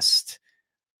blessed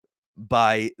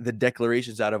by the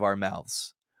declarations out of our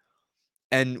mouths.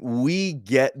 And we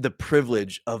get the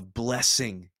privilege of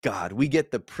blessing God. We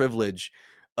get the privilege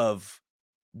of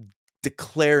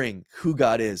declaring who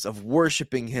God is, of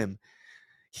worshiping him.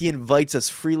 He invites us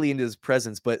freely into his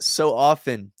presence. But so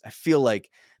often, I feel like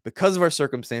because of our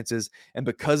circumstances and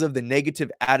because of the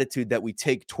negative attitude that we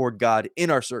take toward God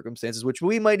in our circumstances, which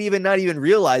we might even not even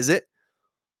realize it,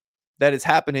 that it's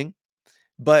happening.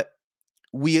 But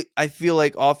I feel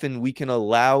like often we can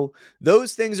allow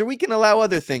those things, or we can allow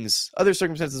other things, other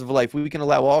circumstances of life. We can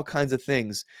allow all kinds of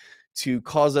things to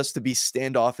cause us to be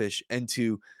standoffish and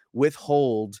to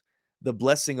withhold the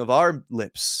blessing of our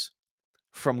lips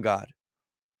from God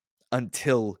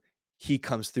until he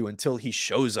comes through, until he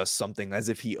shows us something as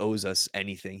if he owes us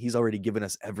anything. He's already given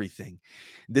us everything.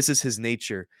 This is his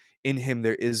nature. In him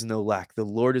there is no lack. The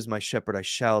Lord is my shepherd, I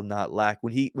shall not lack.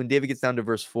 When David gets down to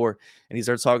verse 4 and he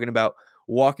starts talking about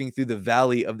walking through the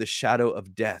valley of the shadow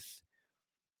of death,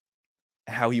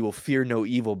 how he will fear no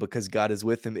evil because God is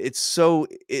with him. It's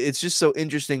just so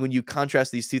interesting when you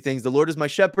contrast these two things. The Lord is my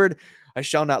shepherd, I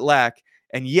shall not lack.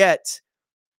 And yet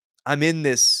I'm in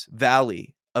this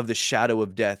valley of the shadow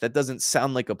of death. That doesn't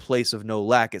sound like a place of no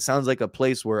lack. It sounds like a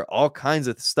place where all kinds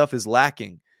of stuff is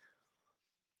lacking.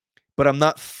 But I'm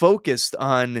not focused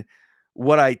on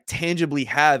what I tangibly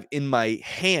have in my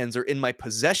hands or in my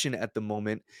possession at the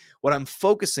moment. What I'm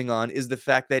focusing on is the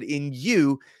fact that in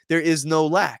you, there is no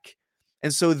lack.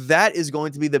 And so that is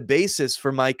going to be the basis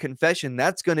for my confession.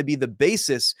 That's going to be the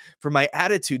basis for my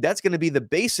attitude. That's going to be the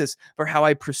basis for how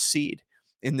I proceed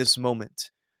in this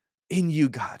moment. In you,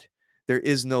 God, there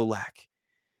is no lack.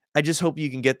 I just hope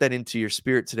you can get that into your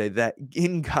spirit today, that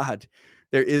in God,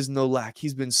 there is no lack.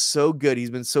 He's been so good. He's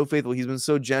been so faithful. He's been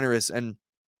so generous. And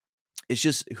it's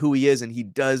just who he is, and he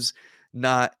does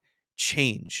not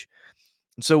change.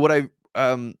 And so what I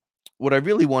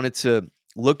really wanted to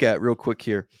look at real quick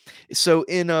here. So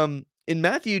in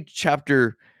Matthew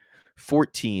chapter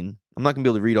 14, I'm not going to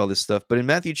be able to read all this stuff, but in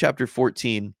Matthew chapter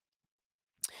 14,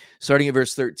 starting at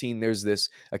verse 13, there's this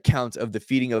account of the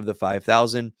feeding of the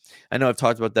 5,000. I know I've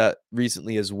talked about that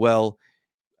recently as well,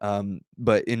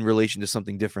 but in relation to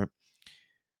something different.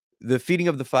 The feeding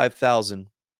of the 5,000,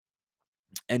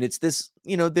 and it's this,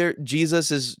 there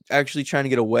Jesus is actually trying to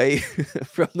get away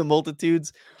from the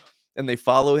multitudes, and they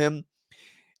follow him,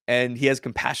 and he has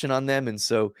compassion on them, and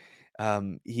so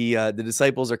the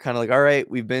disciples are kind of like, all right,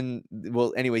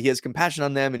 anyway, he has compassion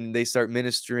on them, and they start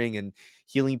ministering and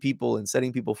healing people and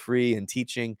setting people free and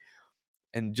teaching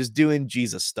and just doing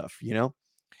Jesus stuff,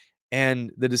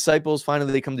 And the disciples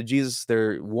finally they come to Jesus.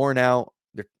 They're worn out.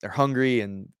 They're hungry,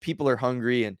 and people are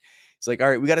hungry. And it's like, all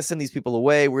right, we got to send these people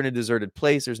away. We're in a deserted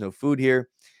place. There's no food here.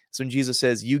 So when Jesus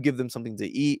says, "You give them something to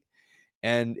eat,"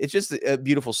 and it's just a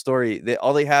beautiful story.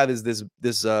 All they have is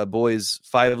this boy's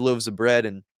 5 loaves of bread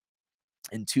and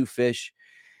 2 fish,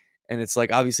 and it's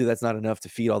like obviously that's not enough to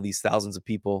feed all these thousands of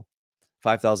people,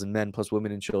 5,000 men plus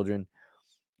women and children.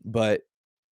 But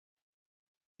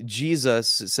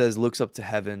Jesus, it says, looks up to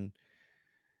heaven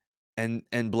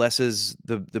and blesses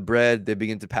the bread. They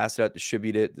begin to pass it out,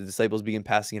 distribute it. The disciples begin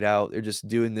passing it out. They're just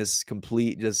doing this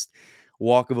complete just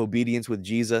walk of obedience with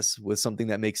Jesus, with something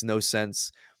that makes no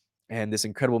sense. And this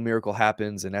incredible miracle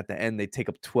happens. And at the end, they take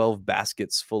up 12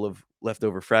 baskets full of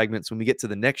leftover fragments. When we get to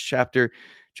the next chapter,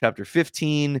 chapter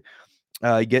 15,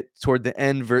 You get toward the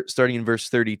end, starting in verse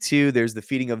 32, there's the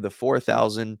feeding of the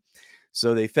 4,000.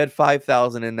 So they fed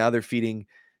 5,000 and now they're feeding.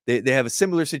 They have a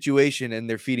similar situation and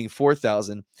they're feeding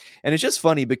 4,000. And it's just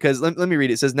funny because let me read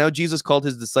it. It says, "Now Jesus called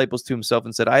his disciples to himself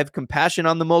and said, I have compassion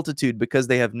on the multitude because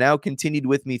they have now continued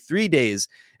with me 3 days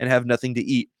and have nothing to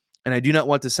eat. And I do not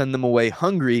want to send them away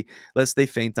hungry, lest they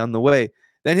faint on the way."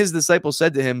 Then his disciples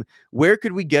said to him, "Where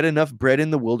could we get enough bread in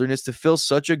the wilderness to fill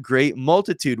such a great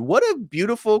multitude?" What a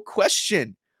beautiful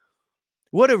question.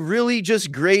 What a really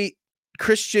just great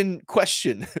Christian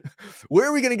question. Where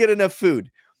are we going to get enough food?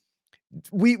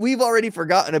 We've already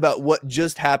forgotten about what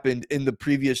just happened in the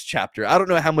previous chapter. I don't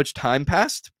know how much time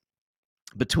passed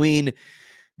between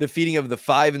the feeding of the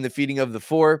 5 and the feeding of the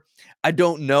 4. I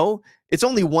don't know. It's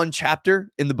only one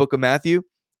chapter in the book of Matthew.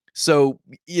 So,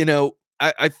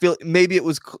 I feel maybe it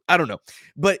was, I don't know.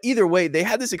 But either way, they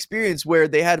had this experience where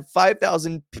they had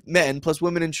 5,000 men plus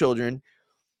women and children,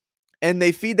 and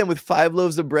they feed them with 5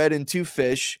 loaves of bread and 2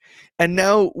 fish. And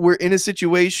now we're in a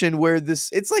situation where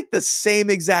it's like the same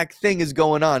exact thing is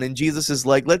going on. And Jesus is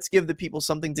like, let's give the people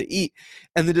something to eat.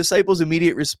 And the disciples'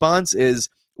 immediate response is,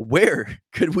 where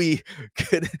could we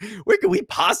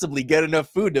possibly get enough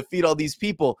food to feed all these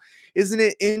people? Isn't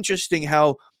it interesting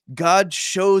how God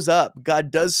shows up,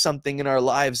 God does something in our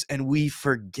lives, and we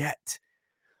forget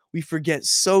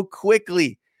so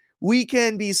quickly. We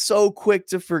can be so quick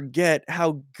to forget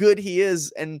how good he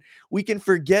is, and we can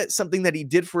forget something that he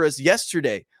did for us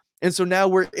yesterday. And so now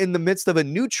we're in the midst of a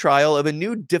new trial, of a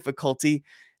new difficulty,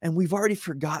 and we've already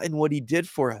forgotten what he did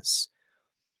for us.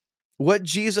 What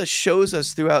Jesus shows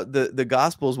us throughout the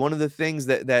Gospels, one of the things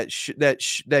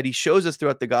that he shows us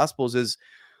throughout the Gospels is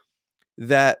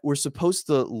that we're supposed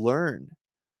to learn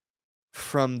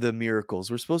from the miracles.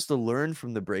 We're supposed to learn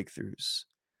from the breakthroughs.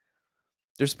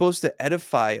 They're supposed to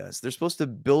edify us. They're supposed to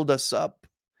build us up.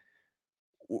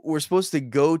 We're supposed to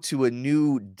go to a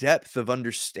new depth of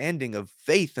understanding of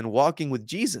faith and walking with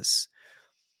Jesus.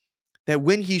 That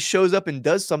when he shows up and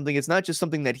does something, it's not just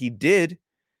something that he did.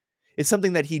 It's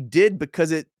something that he did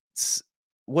because it's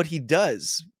what he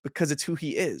does, because it's who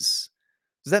he is.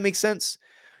 Does that make sense?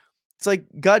 It's like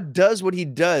God does what he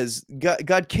does.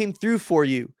 God came through for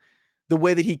you the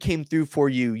way that he came through for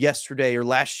you yesterday or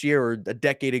last year or a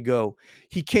decade ago.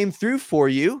 He came through for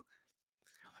you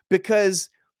because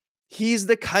he's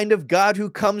the kind of God who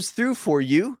comes through for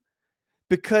you,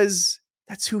 because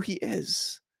that's who he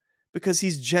is, because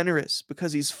he's generous,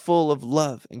 because he's full of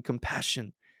love and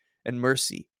compassion and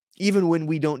mercy, even when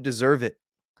we don't deserve it.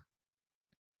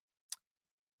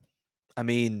 I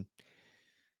mean,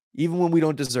 even when we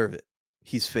don't deserve it,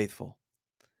 he's faithful.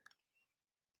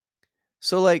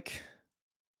 So, like,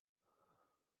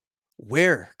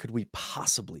 where could we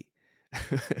possibly,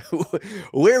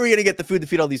 where are we going to get the food to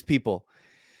feed all these people?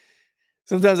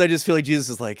 Sometimes I just feel like Jesus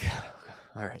is like,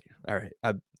 all right, all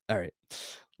right.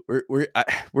 We're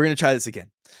going to try this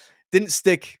again. Didn't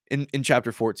stick in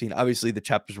chapter 14. Obviously, the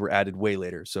chapters were added way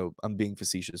later, so I'm being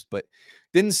facetious, but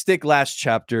didn't stick last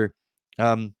chapter.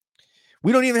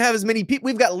 We don't even have as many people.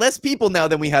 We've got less people now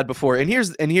than we had before. And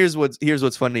here's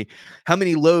what's funny. How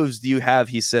many loaves do you have?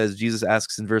 He says. Jesus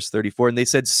asks in verse 34, and they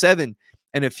said 7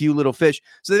 and a few little fish.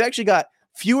 So they've actually got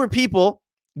fewer people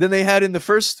than they had in the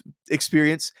first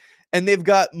experience, and they've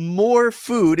got more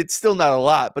food. It's still not a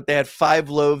lot, but they had 5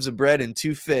 loaves of bread and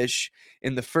 2 fish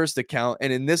in the first account,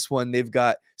 and in this one they've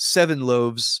got 7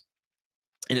 loaves,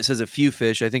 and it says a few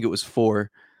fish. I think it was 4.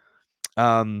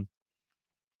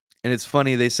 And it's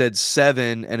funny, they said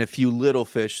 7 and a few little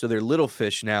fish, so they're little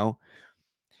fish now.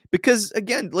 Because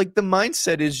again, like, the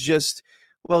mindset is just,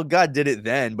 well, God did it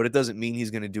then, but it doesn't mean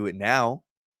he's going to do it now.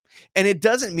 And it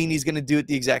doesn't mean he's going to do it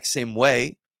the exact same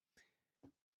way.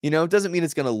 It doesn't mean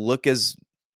it's going to look as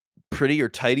pretty or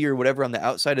tidy or whatever on the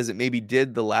outside as it maybe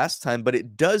did the last time, but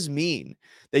it does mean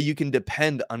that you can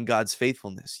depend on God's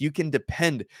faithfulness. You can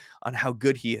depend on how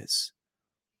good he is.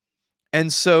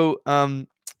 And so,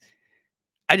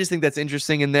 I just think that's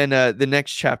interesting. And then the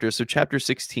next chapter, so chapter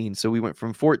 16. So we went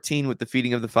from 14 with the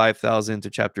feeding of the 5,000 to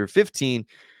chapter 15,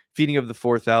 feeding of the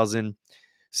 4,000.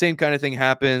 Same kind of thing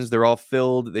happens. They're all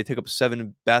filled. They take up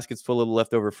 7 baskets full of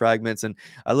leftover fragments. And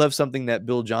I love something that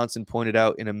Bill Johnson pointed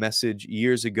out in a message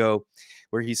years ago,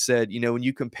 where he said, when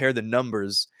you compare the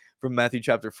numbers from Matthew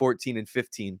chapter 14 and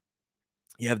 15,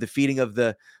 you have the feeding of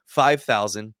the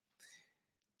 5,000.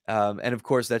 And of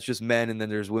course, that's just men, and then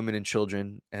there's women and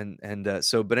children,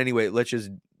 but anyway, let's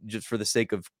just for the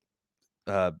sake of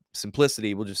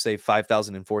simplicity, we'll just say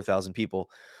 5,000 and 4,000 people.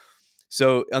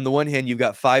 So on the one hand, you've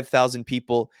got 5,000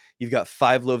 people, you've got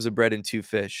 5 loaves of bread and 2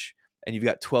 fish, and you've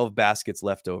got 12 baskets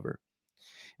left over.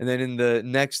 And then in the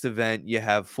next event, you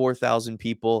have 4,000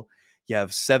 people, you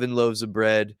have 7 loaves of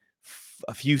bread,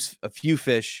 a few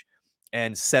fish,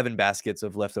 and 7 baskets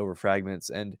of leftover fragments,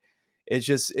 and it's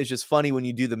just funny when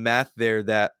you do the math there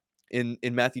that in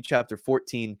Matthew chapter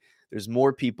 14, there's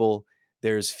more people,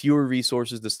 there's fewer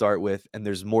resources to start with, and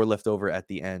there's more left over at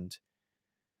the end.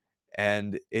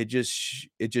 And it just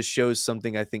shows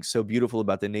something I think so beautiful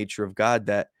about the nature of God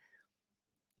that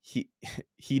he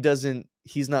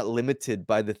he's not limited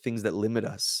by the things that limit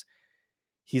us.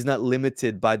 He's not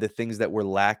limited by the things that we're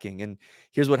lacking. And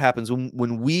here's what happens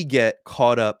when we get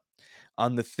caught up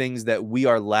on the things that we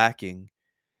are lacking,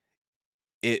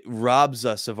 it robs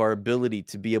us of our ability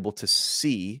to be able to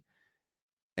see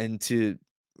and to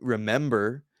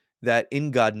remember that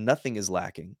in God nothing is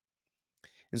lacking.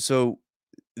 And so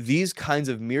these kinds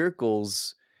of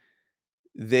miracles,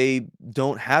 they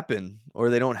don't happen, or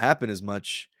they don't happen as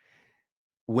much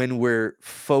when we're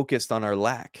focused on our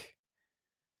lack,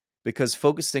 because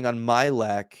focusing on my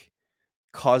lack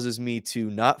causes me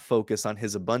to not focus on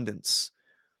his abundance.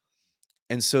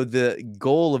 And so the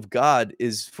goal of God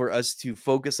is for us to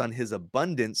focus on his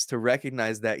abundance, to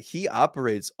recognize that he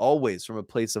operates always from a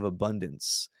place of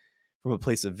abundance, from a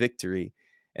place of victory.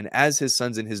 And as his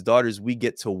sons and his daughters, we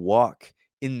get to walk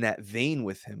in that vein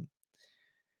with him,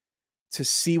 to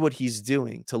see what he's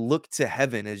doing, to look to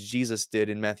heaven as Jesus did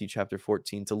in Matthew chapter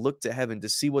 14, to look to heaven, to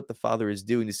see what the Father is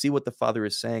doing, to see what the Father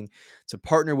is saying, to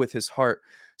partner with his heart,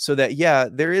 so that, yeah,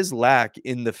 there is lack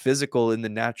in the physical, in the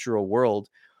natural world,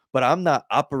 but I'm not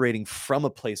operating from a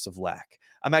place of lack.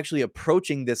 I'm actually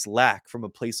approaching this lack from a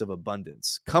place of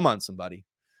abundance. Come on, somebody.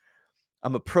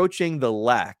 I'm approaching the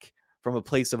lack from a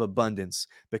place of abundance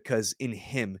because in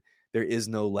him there is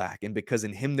no lack. And because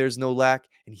in him there's no lack,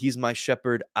 and he's my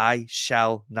shepherd, I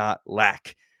shall not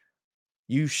lack.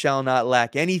 You shall not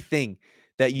lack anything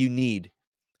that you need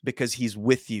because he's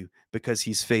with you, because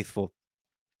he's faithful.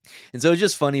 And so it's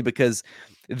just funny because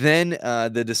then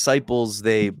the disciples,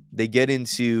 they get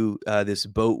into this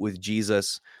boat with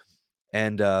Jesus.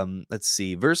 And let's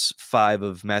see, verse 5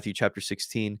 of Matthew chapter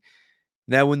 16.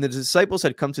 Now, when the disciples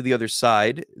had come to the other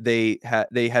side, they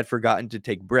had forgotten to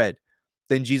take bread.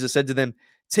 Then Jesus said to them,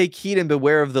 "Take heed and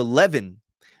beware of the leaven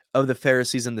of the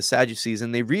Pharisees and the Sadducees."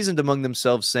 And they reasoned among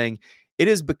themselves, saying, "It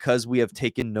is because we have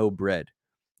taken no bread."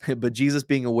 But Jesus,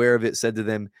 being aware of it, said to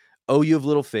them, "O you of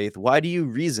little faith, why do you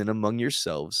reason among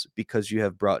yourselves because you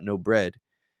have brought no bread?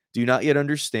 Do you not yet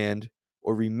understand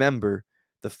or remember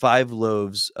the 5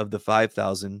 loaves of the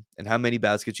 5,000 and how many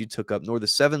baskets you took up, nor the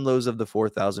 7 loaves of the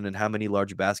 4,000 and how many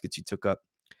large baskets you took up?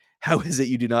 How is it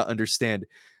you do not understand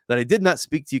that I did not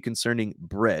speak to you concerning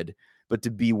bread, but to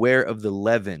beware of the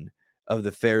leaven of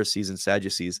the Pharisees and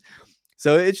Sadducees?"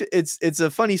 So it's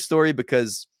a funny story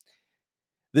because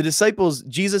the disciples,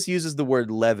 Jesus uses the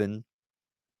word leaven,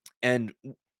 and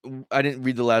I didn't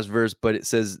read the last verse, but it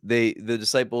says the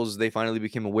disciples, they finally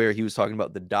became aware he was talking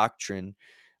about the doctrine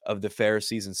of the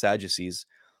Pharisees and Sadducees.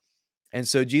 And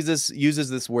so Jesus uses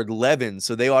this word leaven,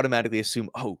 so they automatically assume,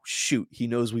 "Oh shoot, he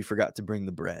knows we forgot to bring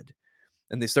the bread."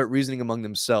 And they start reasoning among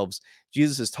themselves.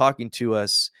 Jesus is talking to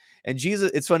us, and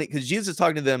Jesus, it's funny because Jesus is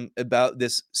talking to them about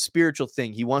this spiritual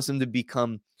thing. He wants them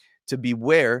to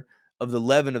beware of the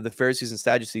leaven of the Pharisees and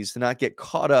Sadducees, to not get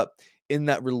caught up in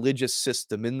that religious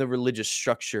system, in the religious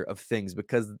structure of things,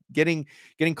 because getting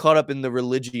caught up in the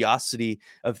religiosity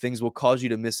of things will cause you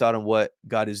to miss out on what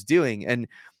God is doing. And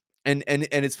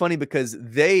it's funny because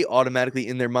they automatically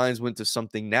in their minds went to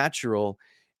something natural,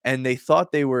 and they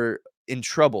thought they were in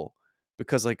trouble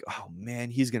because, like, "Oh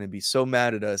man, he's going to be so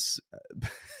mad at us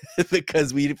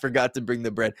because we forgot to bring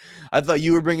the bread. I thought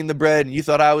you were bringing the bread and you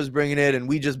thought I was bringing it, and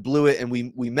we just blew it and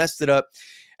we messed it up."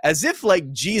 As if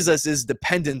like Jesus is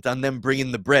dependent on them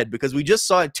bringing the bread, because we just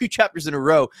saw it 2 chapters in a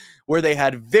row where they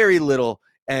had very little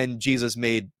and Jesus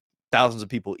made thousands of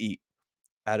people eat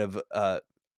out of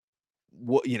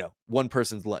one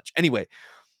person's lunch. Anyway,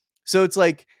 so it's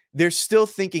like they're still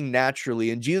thinking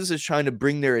naturally, and Jesus is trying to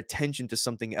bring their attention to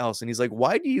something else. And he's like,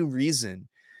 "Why do you reason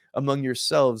among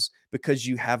yourselves because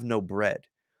you have no bread?"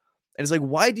 And it's like,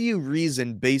 why do you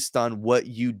reason based on what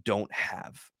you don't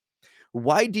have?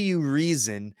 Why do you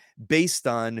reason based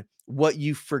on what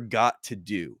you forgot to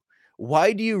do?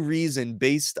 Why do you reason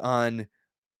based on,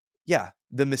 yeah,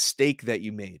 the mistake that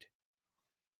you made,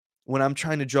 when I'm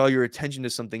trying to draw your attention to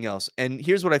something else? And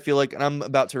here's what I feel like, and I'm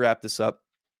about to wrap this up.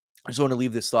 I just want to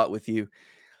leave this thought with you.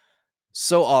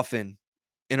 So often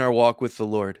in our walk with the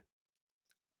Lord,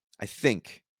 I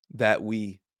think that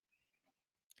we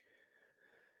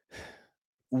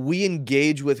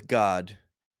engage with God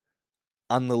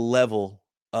on the level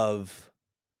of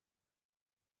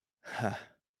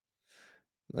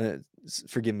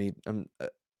forgive me,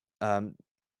 um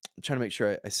trying to make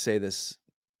sure I say this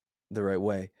the right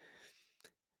way.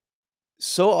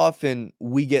 So often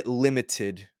we get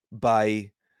limited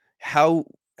by how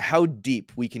how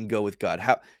deep we can go with God,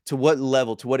 how to what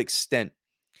level, to what extent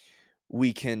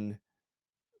we can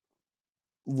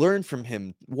learn from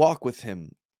him, walk with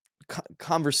him,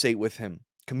 conversate with him,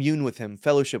 commune with him,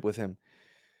 fellowship with him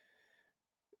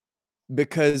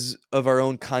because of our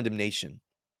own condemnation,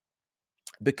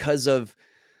 because of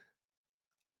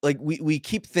like we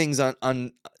keep things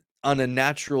on a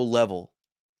natural level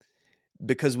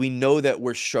because we know that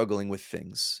we're struggling with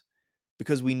things,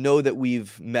 because we know that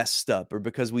we've messed up, or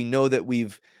because we know that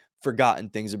we've forgotten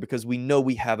things, or because we know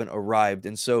we haven't arrived.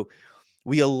 And so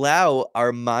we allow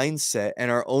our mindset and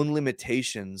our own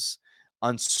limitations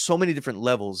on so many different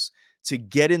levels to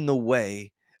get in the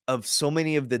way of so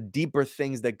many of the deeper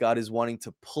things that God is wanting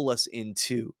to pull us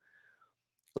into.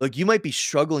 Like, you might be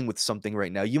struggling with something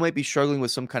right now. You might be struggling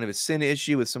with some kind of a sin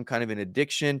issue, with some kind of an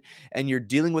addiction, and you're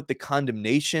dealing with the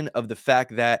condemnation of the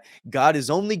fact that God is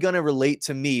only going to relate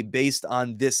to me based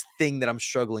on this thing that I'm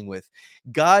struggling with.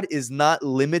 God is not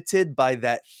limited by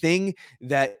that thing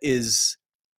that is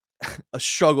a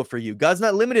struggle for you. God's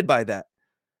not limited by that.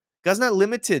 God's not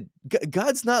limited.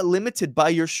 God's not limited by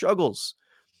your struggles.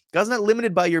 God's not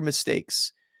limited by your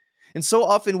mistakes. And so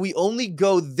often we only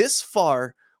go this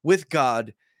far with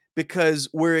God because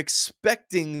we're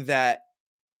expecting that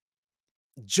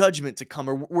judgment to come,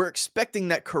 or we're expecting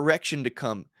that correction to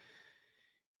come.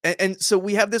 And so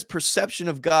we have this perception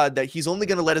of God that he's only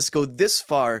going to let us go this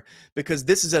far because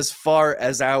this is as far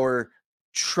as our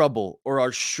trouble or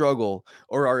our struggle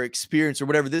or our experience or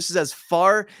whatever. This is as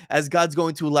far as God's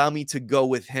going to allow me to go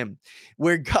with him.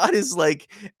 Where God is like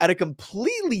at a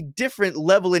completely different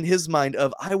level in his mind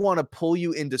of, I want to pull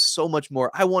you into so much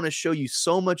more. I want to show you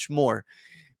so much more,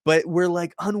 but we're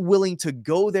like unwilling to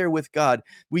go there with God.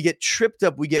 We get tripped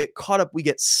up, we get caught up, we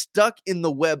get stuck in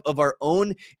the web of our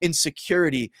own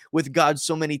insecurity with God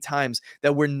so many times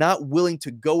that we're not willing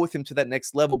to go with him to that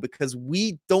next level because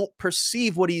we don't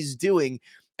perceive what he's doing.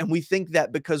 And we think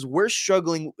that because we're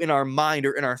struggling in our mind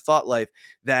or in our thought life,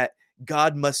 that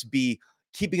God must be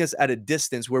keeping us at a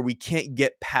distance where we can't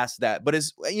get past that. But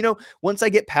as you know, once I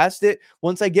get past it,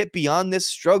 once I get beyond this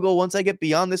struggle, once I get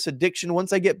beyond this addiction,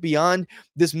 once I get beyond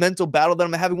this mental battle that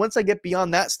I'm having, once I get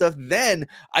beyond that stuff, then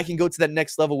I can go to that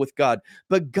next level with God.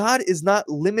 But God is not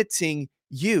limiting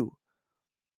you.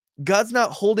 God's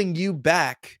not holding you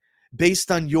back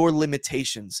based on your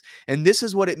limitations. And this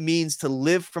is what it means to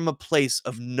live from a place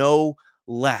of no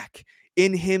lack.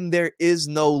 In him, there is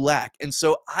no lack. And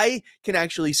so I can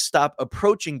actually stop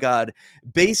approaching God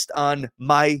based on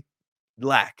my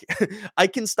lack. I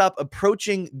can stop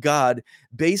approaching God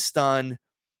based on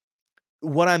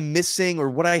what I'm missing or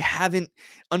what I haven't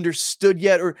understood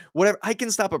yet or whatever. I can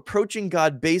stop approaching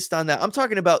God based on that. I'm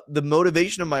talking about the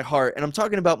motivation of my heart, and I'm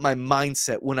talking about my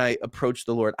mindset when I approach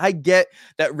the Lord. I get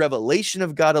that revelation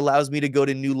of God allows me to go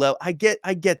to new level. I get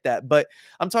that, but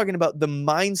I'm talking about the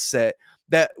mindset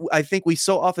that I think we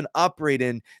so often operate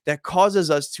in that causes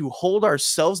us to hold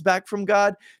ourselves back from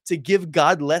God, to give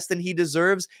God less than he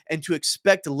deserves, and to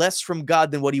expect less from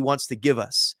God than what he wants to give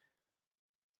us.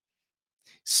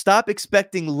 Stop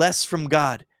expecting less from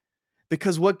God,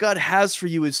 because what God has for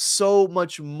you is so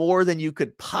much more than you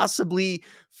could possibly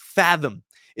fathom.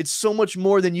 It's so much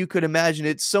more than you could imagine.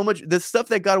 It's so much, the stuff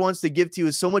that God wants to give to you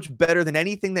is so much better than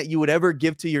anything that you would ever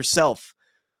give to yourself,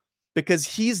 because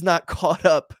he's not caught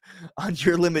up on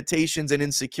your limitations and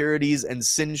insecurities and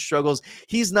sin struggles.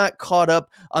 He's not caught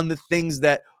up on the things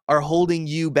that are holding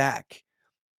you back.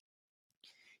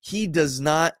 He does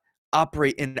not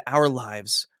operate in our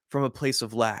lives from a place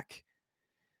of lack.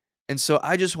 And so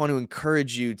I just want to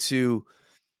encourage you to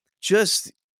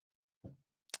just,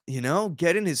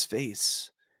 get in his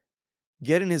face,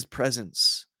 get in his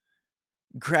presence,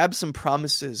 grab some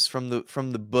promises from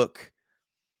the book,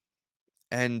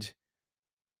 and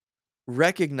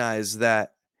recognize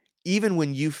that even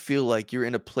when you feel like you're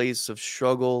in a place of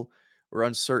struggle or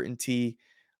uncertainty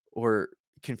or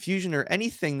confusion or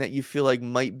anything that you feel like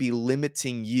might be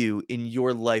limiting you in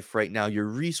your life right now, your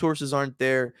resources aren't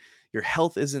there, your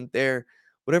health isn't there,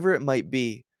 whatever it might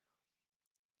be,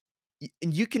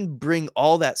 and you can bring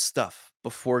all that stuff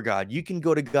before God. You can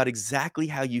go to God exactly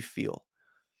how you feel,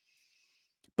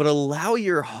 but allow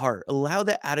your heart, allow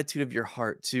the attitude of your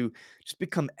heart to just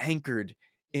become anchored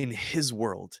in his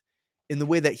world, in the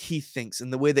way that he thinks, in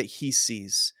the way that he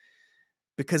sees,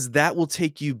 because that will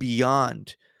take you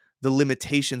beyond the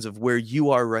limitations of where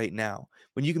you are right now.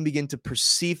 When you can begin to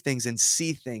perceive things and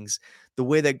see things the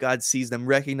way that God sees them,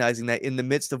 recognizing that in the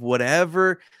midst of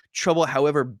whatever trouble,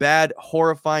 however bad,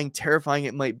 horrifying, terrifying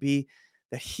it might be,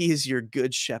 that he is your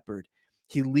good shepherd.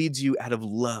 He leads you out of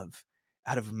love,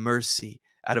 out of mercy,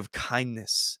 out of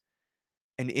kindness,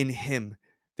 and in him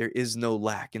there is no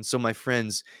lack. And so, my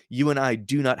friends, you and I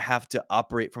do not have to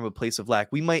operate from a place of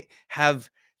lack. We might have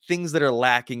things that are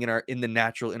lacking in the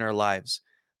natural in our lives,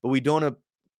 but we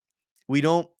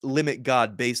don't limit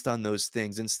God based on those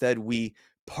things. Instead, we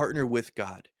partner with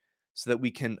God so that we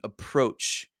can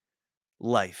approach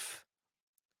life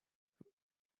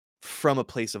from a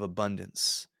place of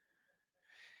abundance.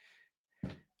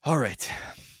 All right.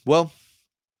 Well,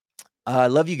 I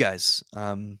love you guys.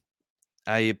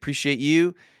 I appreciate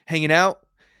you hanging out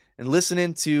and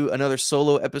listening to another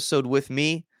solo episode with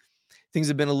me. Things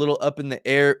have been a little up in the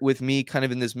air with me, kind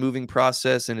of in this moving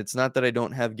process. And it's not that I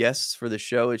don't have guests for the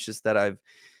show, it's just that I've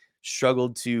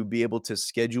struggled to be able to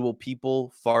schedule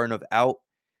people far enough out,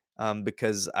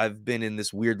 because I've been in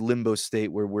this weird limbo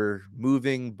state where we're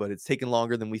moving, but it's taken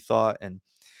longer than we thought. And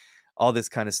all this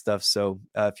kind of stuff. So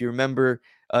if you remember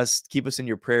us, keep us in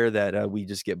your prayer that we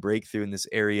just get breakthrough in this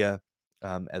area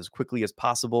as quickly as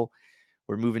possible.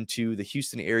 We're moving to the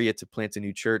Houston area to plant a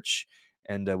new church.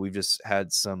 And we've just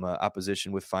had some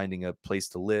opposition with finding a place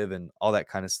to live and all that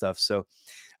kind of stuff. So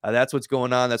that's what's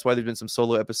going on. That's why there's been some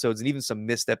solo episodes and even some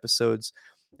missed episodes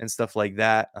and stuff like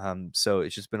that. So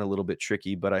it's just been a little bit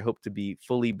tricky, but I hope to be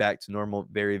fully back to normal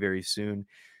very, very soon.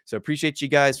 So appreciate you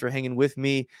guys for hanging with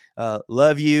me.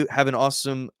 Love you. Have an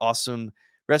awesome, awesome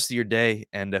rest of your day.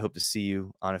 And I hope to see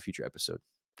you on a future episode.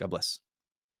 God bless.